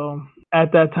 So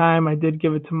at that time, I did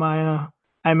give it to Maya.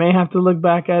 I may have to look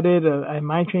back at it. I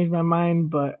might change my mind,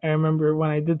 but I remember when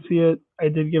I did see it, I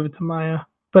did give it to Maya.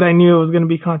 But I knew it was going to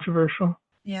be controversial.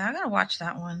 Yeah, I gotta watch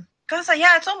that one. Cause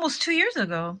yeah, it's almost 2 years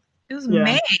ago. It was Yeah,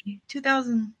 May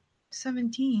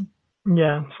 2017.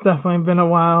 yeah, it's definitely been a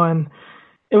while, and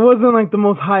it wasn't like the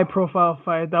most high profile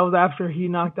fight. That was after he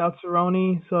knocked out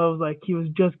Cerrone, so it was like he was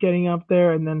just getting up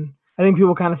there, and then I think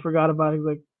people kind of forgot about it.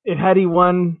 Like, if had he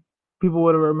won, people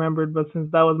would have remembered. But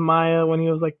since that was Maya when he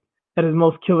was like at his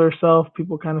most killer self,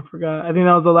 people kind of forgot. I think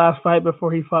that was the last fight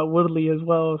before he fought Woodley as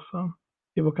well, so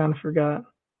people kind of forgot.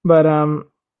 But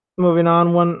moving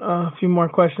on, a few more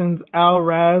questions. Al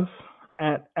Raz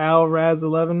at Al Raz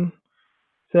 11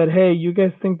 said, "Hey, you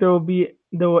guys think there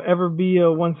will ever be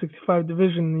a 165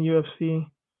 division in the UFC?"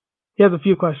 He has a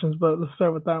few questions, but let's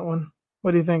start with that one.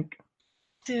 What do you think?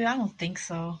 Dude, I don't think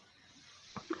so.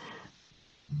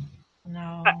 I,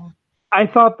 No. I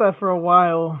thought that for a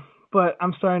while, but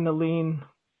I'm starting to lean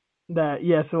that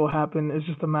yes, it will happen. It's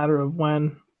just a matter of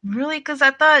when. Really? Because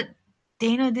I thought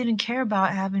Dana didn't care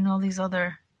about having all these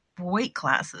other weight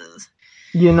classes.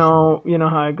 You know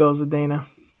how it goes with Dana.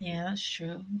 Yeah, that's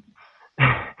true.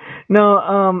 No,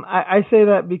 I say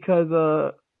that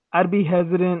because I'd be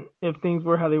hesitant if things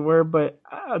were how they were, but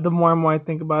the more and more I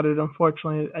think about it,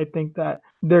 unfortunately, I think that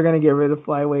they're gonna get rid of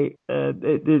flyweight.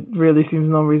 It really seems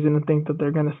no reason to think that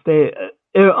they're gonna stay.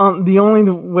 The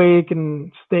only way it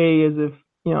can stay is if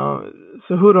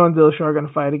Cejudo and Dillashaw are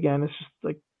gonna fight again. It's just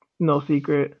like no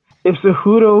secret. If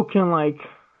Cejudo can like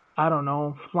I don't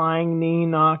know flying knee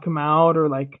knock him out or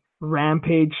like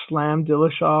rampage slam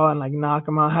Dillashaw and like knock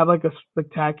him out, have like a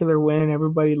spectacular win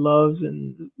everybody loves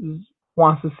and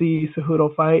wants to see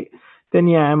Cejudo fight, then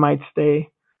yeah, I might stay.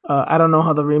 I don't know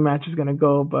how the rematch is gonna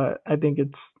go, but I don't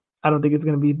think it's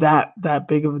gonna be that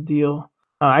big of a deal.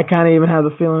 I kind of even have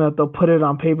the feeling that they'll put it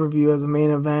on pay per view as a main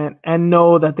event and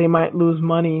know that they might lose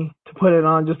money to put it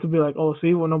on just to be like, oh,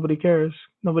 see, well, nobody cares.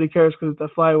 Nobody cares because it's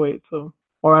a flyweight. So,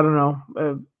 or I don't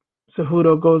know.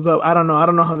 Cejudo goes up. I don't know. I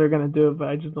don't know how they're gonna do it, but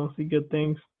I just don't see good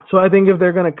things. So I think if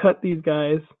they're gonna cut these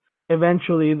guys,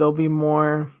 eventually they'll be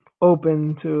more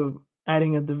open to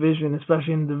adding a division,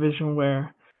 especially in a division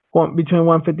where between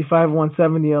 155 and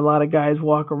 170, a lot of guys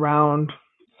walk around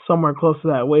somewhere close to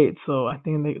that weight. So I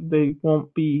think they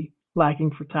won't be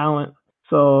lacking for talent.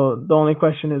 So the only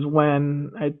question is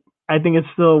when. I think it's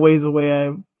still a ways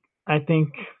away. I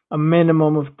think a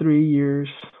minimum of 3 years.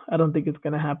 I don't think it's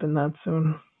gonna happen that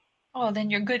soon. Oh, then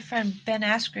your good friend Ben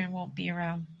Askren won't be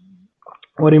around.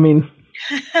 What do you mean?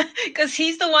 Because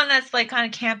he's the one that's like kind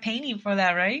of campaigning for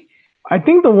that, right? I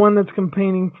think the one that's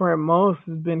campaigning for it most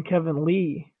has been Kevin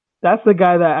Lee. That's the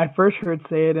guy that I first heard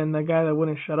say it and the guy that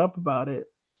wouldn't shut up about it.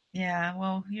 Yeah,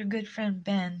 well, your good friend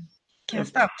Ben can't If,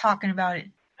 stop talking about it.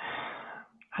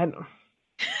 I don't,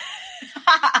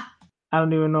 I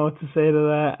don't even know what to say to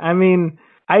that. I mean,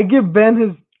 I give Ben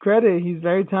his credit. He's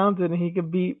very talented and he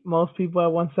could beat most people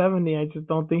at 170. I just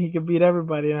don't think he could beat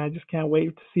everybody, and I just can't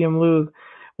wait to see him lose.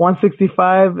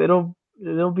 165,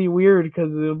 it'll be weird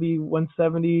because it'll be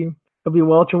 170. It'll be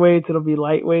welterweights. It'll be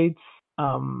lightweights.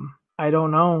 I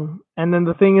don't know. And then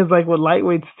the thing is, like with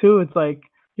lightweights too, it's like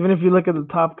even if you look at the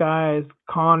top guys,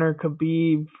 Conor,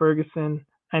 Khabib, Ferguson.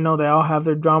 I know they all have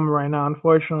their drama right now,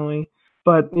 unfortunately.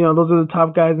 But those are the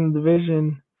top guys in the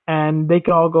division, and they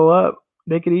could all go up.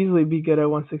 They could easily be good at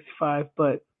 165,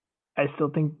 but I still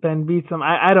think Ben beats him.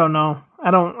 I don't know.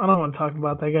 I don't want to talk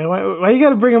about that guy. Why you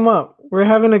got to bring him up? We're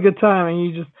having a good time, and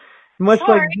you just much like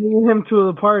Sorry, bringing him to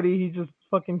the party, he just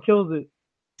fucking kills it.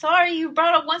 sorry, you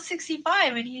brought up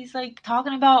 165, and he's like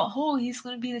talking about, oh, he's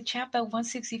gonna be the champ at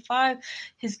 165.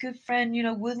 His good friend,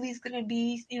 Woodley's gonna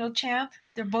be, champ.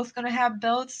 They're both gonna have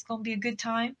belts. It's gonna be a good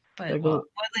time. But That goes well,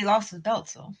 Woodley lost his belt,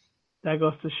 so. that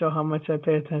goes to show how much I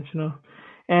pay attention to.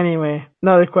 Anyway,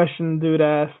 another question dude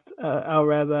asked, Al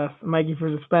Raz asked, Mikey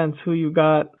versus Spence, who you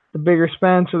got? The bigger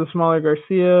Spence or the smaller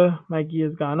Garcia? Mikey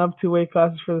has gone up 2 weight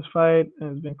classes for this fight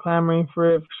and has been clamoring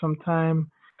for it for some time.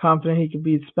 Confident he could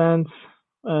beat Spence.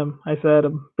 I said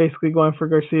I'm basically going for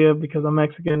Garcia because I'm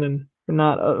Mexican and for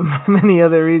not many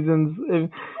other reasons.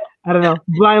 I don't know.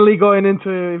 Blindly going into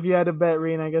it, if you had to bet,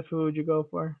 Reen, I guess who would you go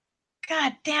for?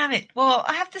 God damn it. Well,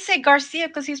 I have to say Garcia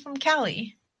because he's from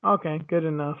Cali. Okay, good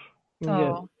enough.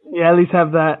 So, Yeah, at least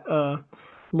have that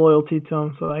loyalty to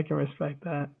him, so I can respect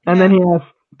that. And then yeah. he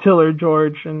asked Till or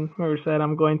George, and whoever said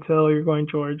I'm going Till, you're going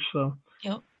George, so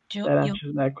Yep. Yep. that Yep.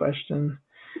 answers that question.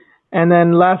 And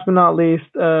then last but not least,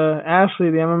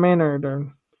 Ashley, the MMA nerd,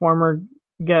 or former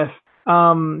guest,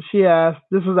 she asked.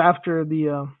 This was after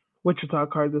the Wichita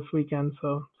card this weekend,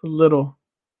 so it's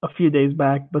a few days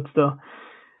back, but still.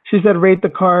 She said rate the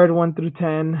card 1 through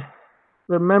 10.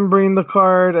 Remembering the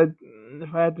card,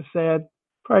 if I had to say, I'd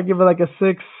probably give it like a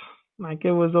 6. Like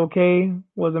it was okay,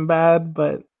 wasn't bad,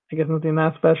 but I guess nothing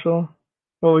that special.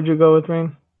 What would you go with,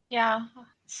 Reen? Yeah,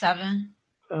 7.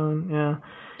 Yeah.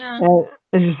 Yeah. And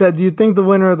as you said, do you think the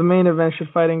winner of the main event should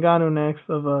fight Ngannou next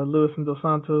of Lewis and Dos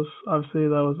Santos? Obviously, that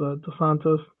was Dos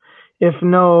Santos. If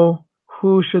no,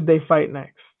 who should they fight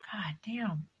next? God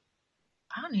damn.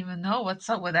 I don't even know what's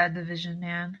up with that division,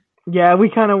 man. Yeah, we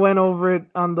kind of went over it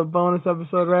on the bonus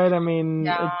episode, right? I mean,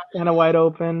 Yeah. it's kind of wide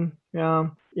open. Yeah,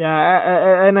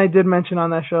 yeah, and I did mention on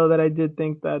that show that I did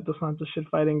think that Dos Santos should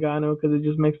fight Ngannou because it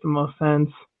just makes the most sense.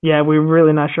 Yeah, we're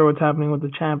really not sure what's happening with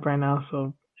the champ right now,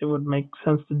 so it would make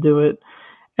sense to do it.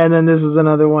 And then this is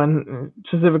another one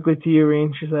specifically to you,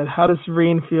 Reen. She said, "How does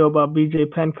Reen feel about BJ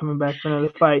Penn coming back for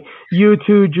another fight? You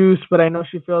too, Juice, but I know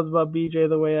she feels about BJ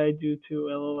the way I do too.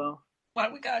 LOL." Why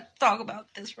we gotta talk about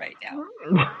this right now?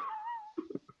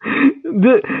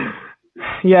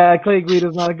 Yeah, Clay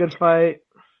Guida's not a good fight.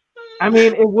 I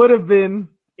mean, it would have been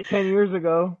 10 years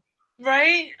ago.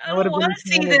 Right? I That would don't have want been to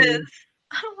see this. insanity.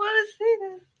 I don't want to see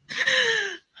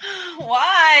this.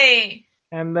 Why?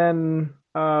 And then,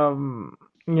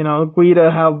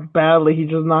 Guida, how badly he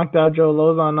just knocked out Joe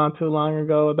Lozon not too long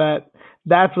ago.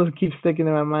 That's what keeps sticking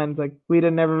in my mind. It's like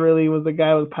Guida never really was a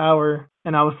guy with power,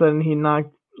 and all of a sudden he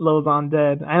knocked Lozon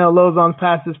dead. I know Lozon's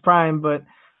past his prime, but if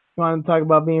you want to talk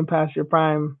about being past your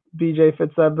prime, BJ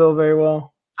fits that bill very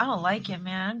well. I don't like it,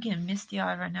 man. I'm getting misty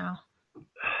eyed right now.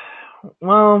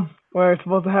 Well, where it's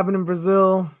supposed to happen in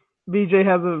Brazil, BJ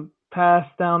has a pass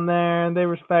down there, and they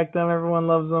respect him. Everyone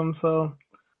loves him, so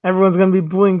everyone's gonna be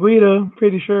booing Guida,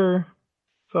 pretty sure.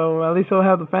 So at least he'll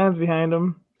have the fans behind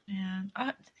him. Man,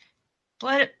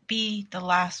 let it be the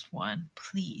last one,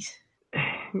 please. A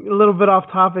little bit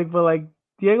off topic, but like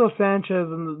Diego Sanchez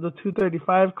in the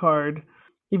 235 card,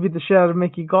 he beat the shit out of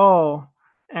Mickey Gall,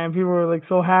 and people were like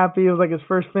so happy. It was like his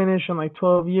first finish in like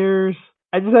 12 years.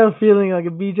 I just have a feeling like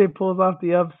if BJ pulls off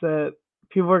the upset,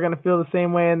 people are gonna feel the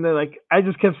same way. And they're like, I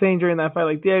just kept saying during that fight,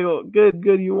 like Diego, good,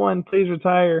 you won, please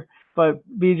retire. But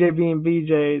BJ being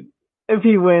BJ, if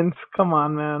he wins, come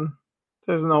on, man.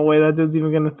 There's no way that dude's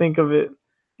even gonna think of it.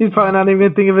 He's probably not even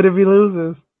gonna think of it if he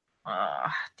loses.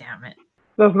 Damn it.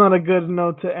 That's not a good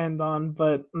note to end on,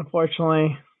 but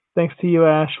unfortunately, thanks to you,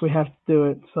 Ash, we have to do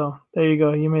it. So there you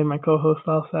go. You made my co-host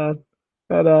all sad.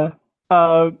 But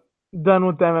done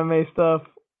with the MMA stuff.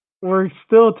 We're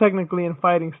still technically in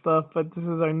fighting stuff, but this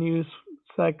is our news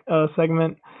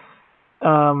segment.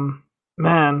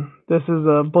 Man, this is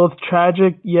both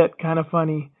tragic yet kind of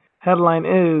funny. Headline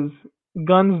is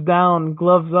Guns Down,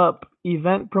 Gloves Up.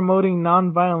 Event promoting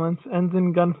nonviolence ends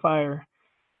in gunfire.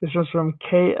 This was from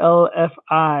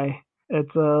KLFI.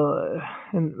 It's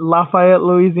in Lafayette,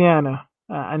 Louisiana.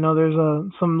 I know there's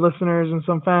some listeners and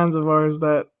some fans of ours,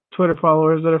 that Twitter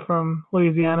followers that are from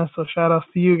Louisiana, so shout outs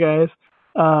to you guys.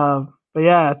 But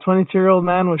yeah, a 22-year-old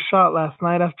man was shot last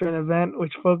night after an event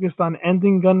which focused on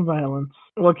ending gun violence.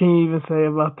 What can you even say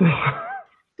about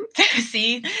this?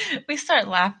 See, we start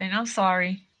laughing. I'm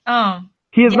sorry.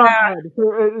 He is not bad.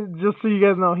 Just so you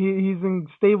guys know, he's in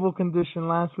stable condition.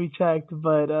 Last we checked,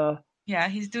 but yeah,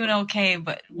 he's doing okay.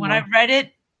 But when I read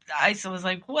it, I was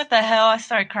like, "What the hell?" I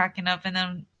started cracking up, and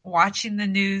then watching the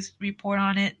news report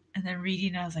on it, and then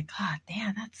reading, I was like, "God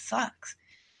damn, that sucks."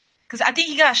 Because I think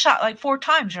he got shot like 4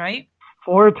 times, right?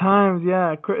 4 times,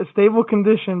 yeah. Stable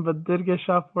condition, but did get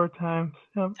shot 4 times.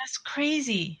 Yep. That's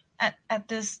crazy. At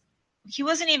this, he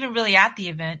wasn't even really at the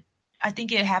event. I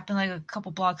think it happened like a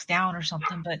couple blocks down or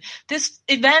something. But this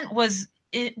event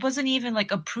wasn't even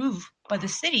like approved by the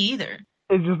city either.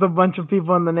 It's just a bunch of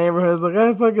people in the neighborhood like,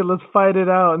 hey, fuck it, let's fight it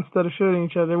out instead of shooting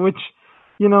each other. Which,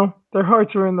 their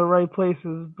hearts were in the right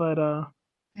places, but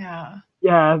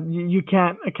yeah, you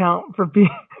can't account for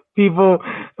people.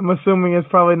 I'm assuming it's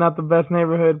probably not the best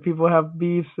neighborhood. People have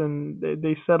beefs and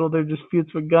they settle their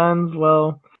disputes with guns.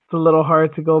 Well, it's a little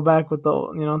hard to go back with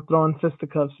the throwing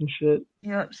fisticuffs and shit.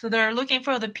 Yeah, so they're looking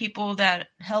for the people that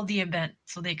held the event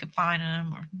so they could find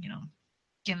them or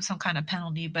give them some kind of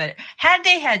penalty. But had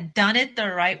they had done it the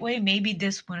right way, maybe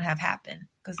this wouldn't have happened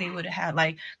because they would have had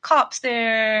like cops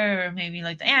there or maybe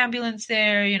like the ambulance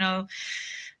there.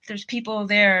 There's people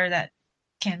there that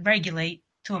can regulate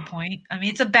to a point. I mean,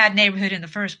 it's a bad neighborhood in the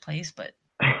first place, but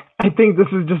I think this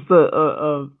is just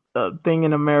a thing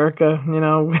in America,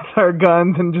 with our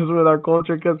guns and just with our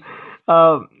culture. Because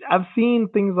I've seen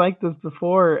things like this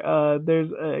before. There's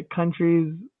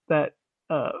countries that,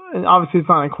 and obviously it's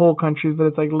not like whole countries, but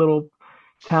it's like little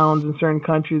towns in certain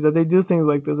countries that they do things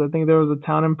like this. I think there was a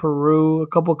town in Peru, a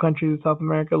couple countries in South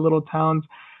America, little towns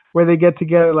where they get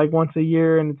together like once a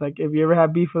year, and it's like, if you ever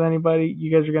have beef with anybody,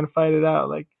 you guys are gonna fight it out.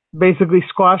 Like, basically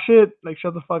squash it, like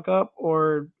shut the fuck up,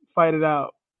 or fight it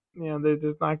out. You know, they're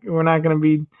just not. We're not gonna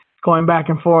be going back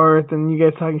and forth, and you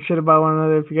guys talking shit about one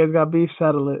another. If you guys got beef,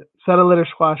 settle it or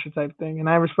squash it type thing. And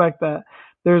I respect that.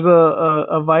 There's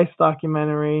a Vice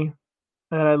documentary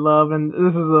that I love, and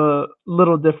this is a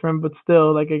little different, but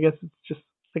still, like I guess it's just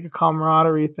like a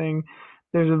camaraderie thing.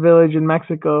 There's a village in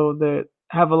Mexico that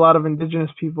have a lot of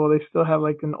indigenous people. They still have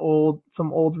like some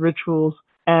old rituals,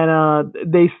 and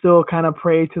they still kind of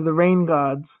pray to the rain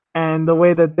gods. And the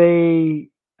way that they,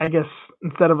 I guess,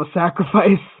 instead of a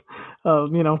sacrifice of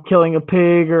killing a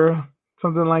pig or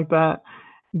something like that,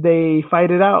 they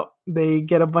fight it out. They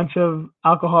get a bunch of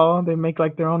alcohol. They make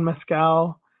like their own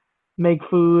mezcal, make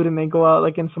food, and they go out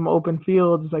like in some open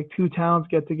fields. Like two towns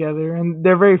get together, and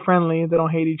they're very friendly. They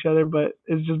don't hate each other, but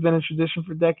it's just been a tradition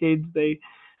for decades. They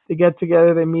get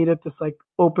together. They meet at this like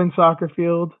open soccer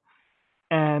field,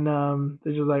 and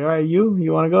they're just like, all right, you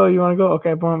want to go? You want to go?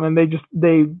 Okay, boom. And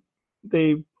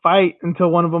they fight until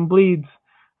one of them bleeds,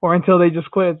 or until they just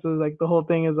quit. So like the whole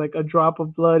thing is like a drop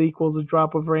of blood equals a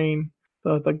drop of rain.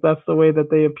 So it's like that's the way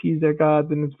that they appease their gods,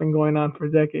 and it's been going on for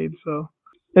decades. So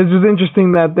it's just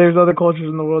interesting that there's other cultures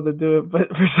in the world that do it, but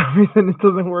for some reason it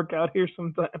doesn't work out here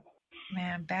sometimes.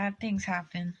 Man, bad things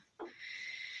happen.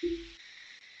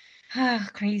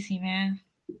 Crazy, man.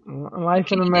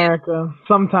 Life in America.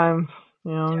 Sometimes,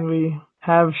 we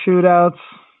have shootouts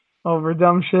over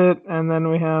dumb shit, and then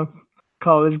we have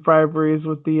college briberies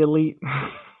with the elite.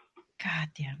 God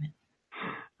damn it.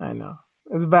 I know.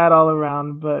 It's bad all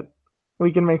around, but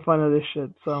we can make fun of this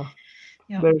shit, so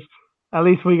there's at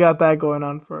least we got that going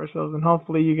on for ourselves, and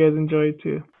hopefully you guys enjoy it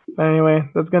too. But anyway,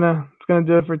 it's gonna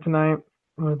do it for tonight.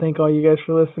 I want to thank all you guys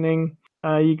for listening.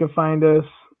 You can find us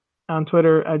on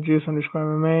Twitter at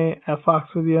juice_MMA, at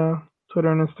Fox with you,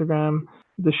 Twitter and Instagram.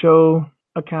 The show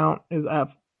account is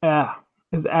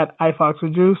at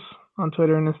iFoxWithJuice on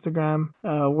Twitter and Instagram.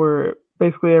 We're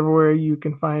basically everywhere you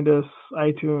can find us: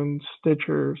 iTunes,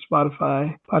 Stitcher,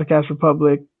 Spotify, Podcast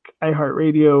Republic,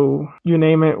 iHeartRadio, you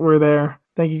name it, we're there.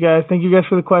 Thank you guys. Thank you guys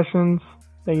for the questions.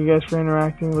 Thank you guys for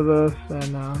interacting with us,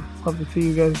 and hope to see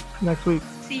you guys next week.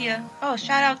 See ya. Oh,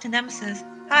 shout out to Nemesis.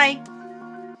 Hi.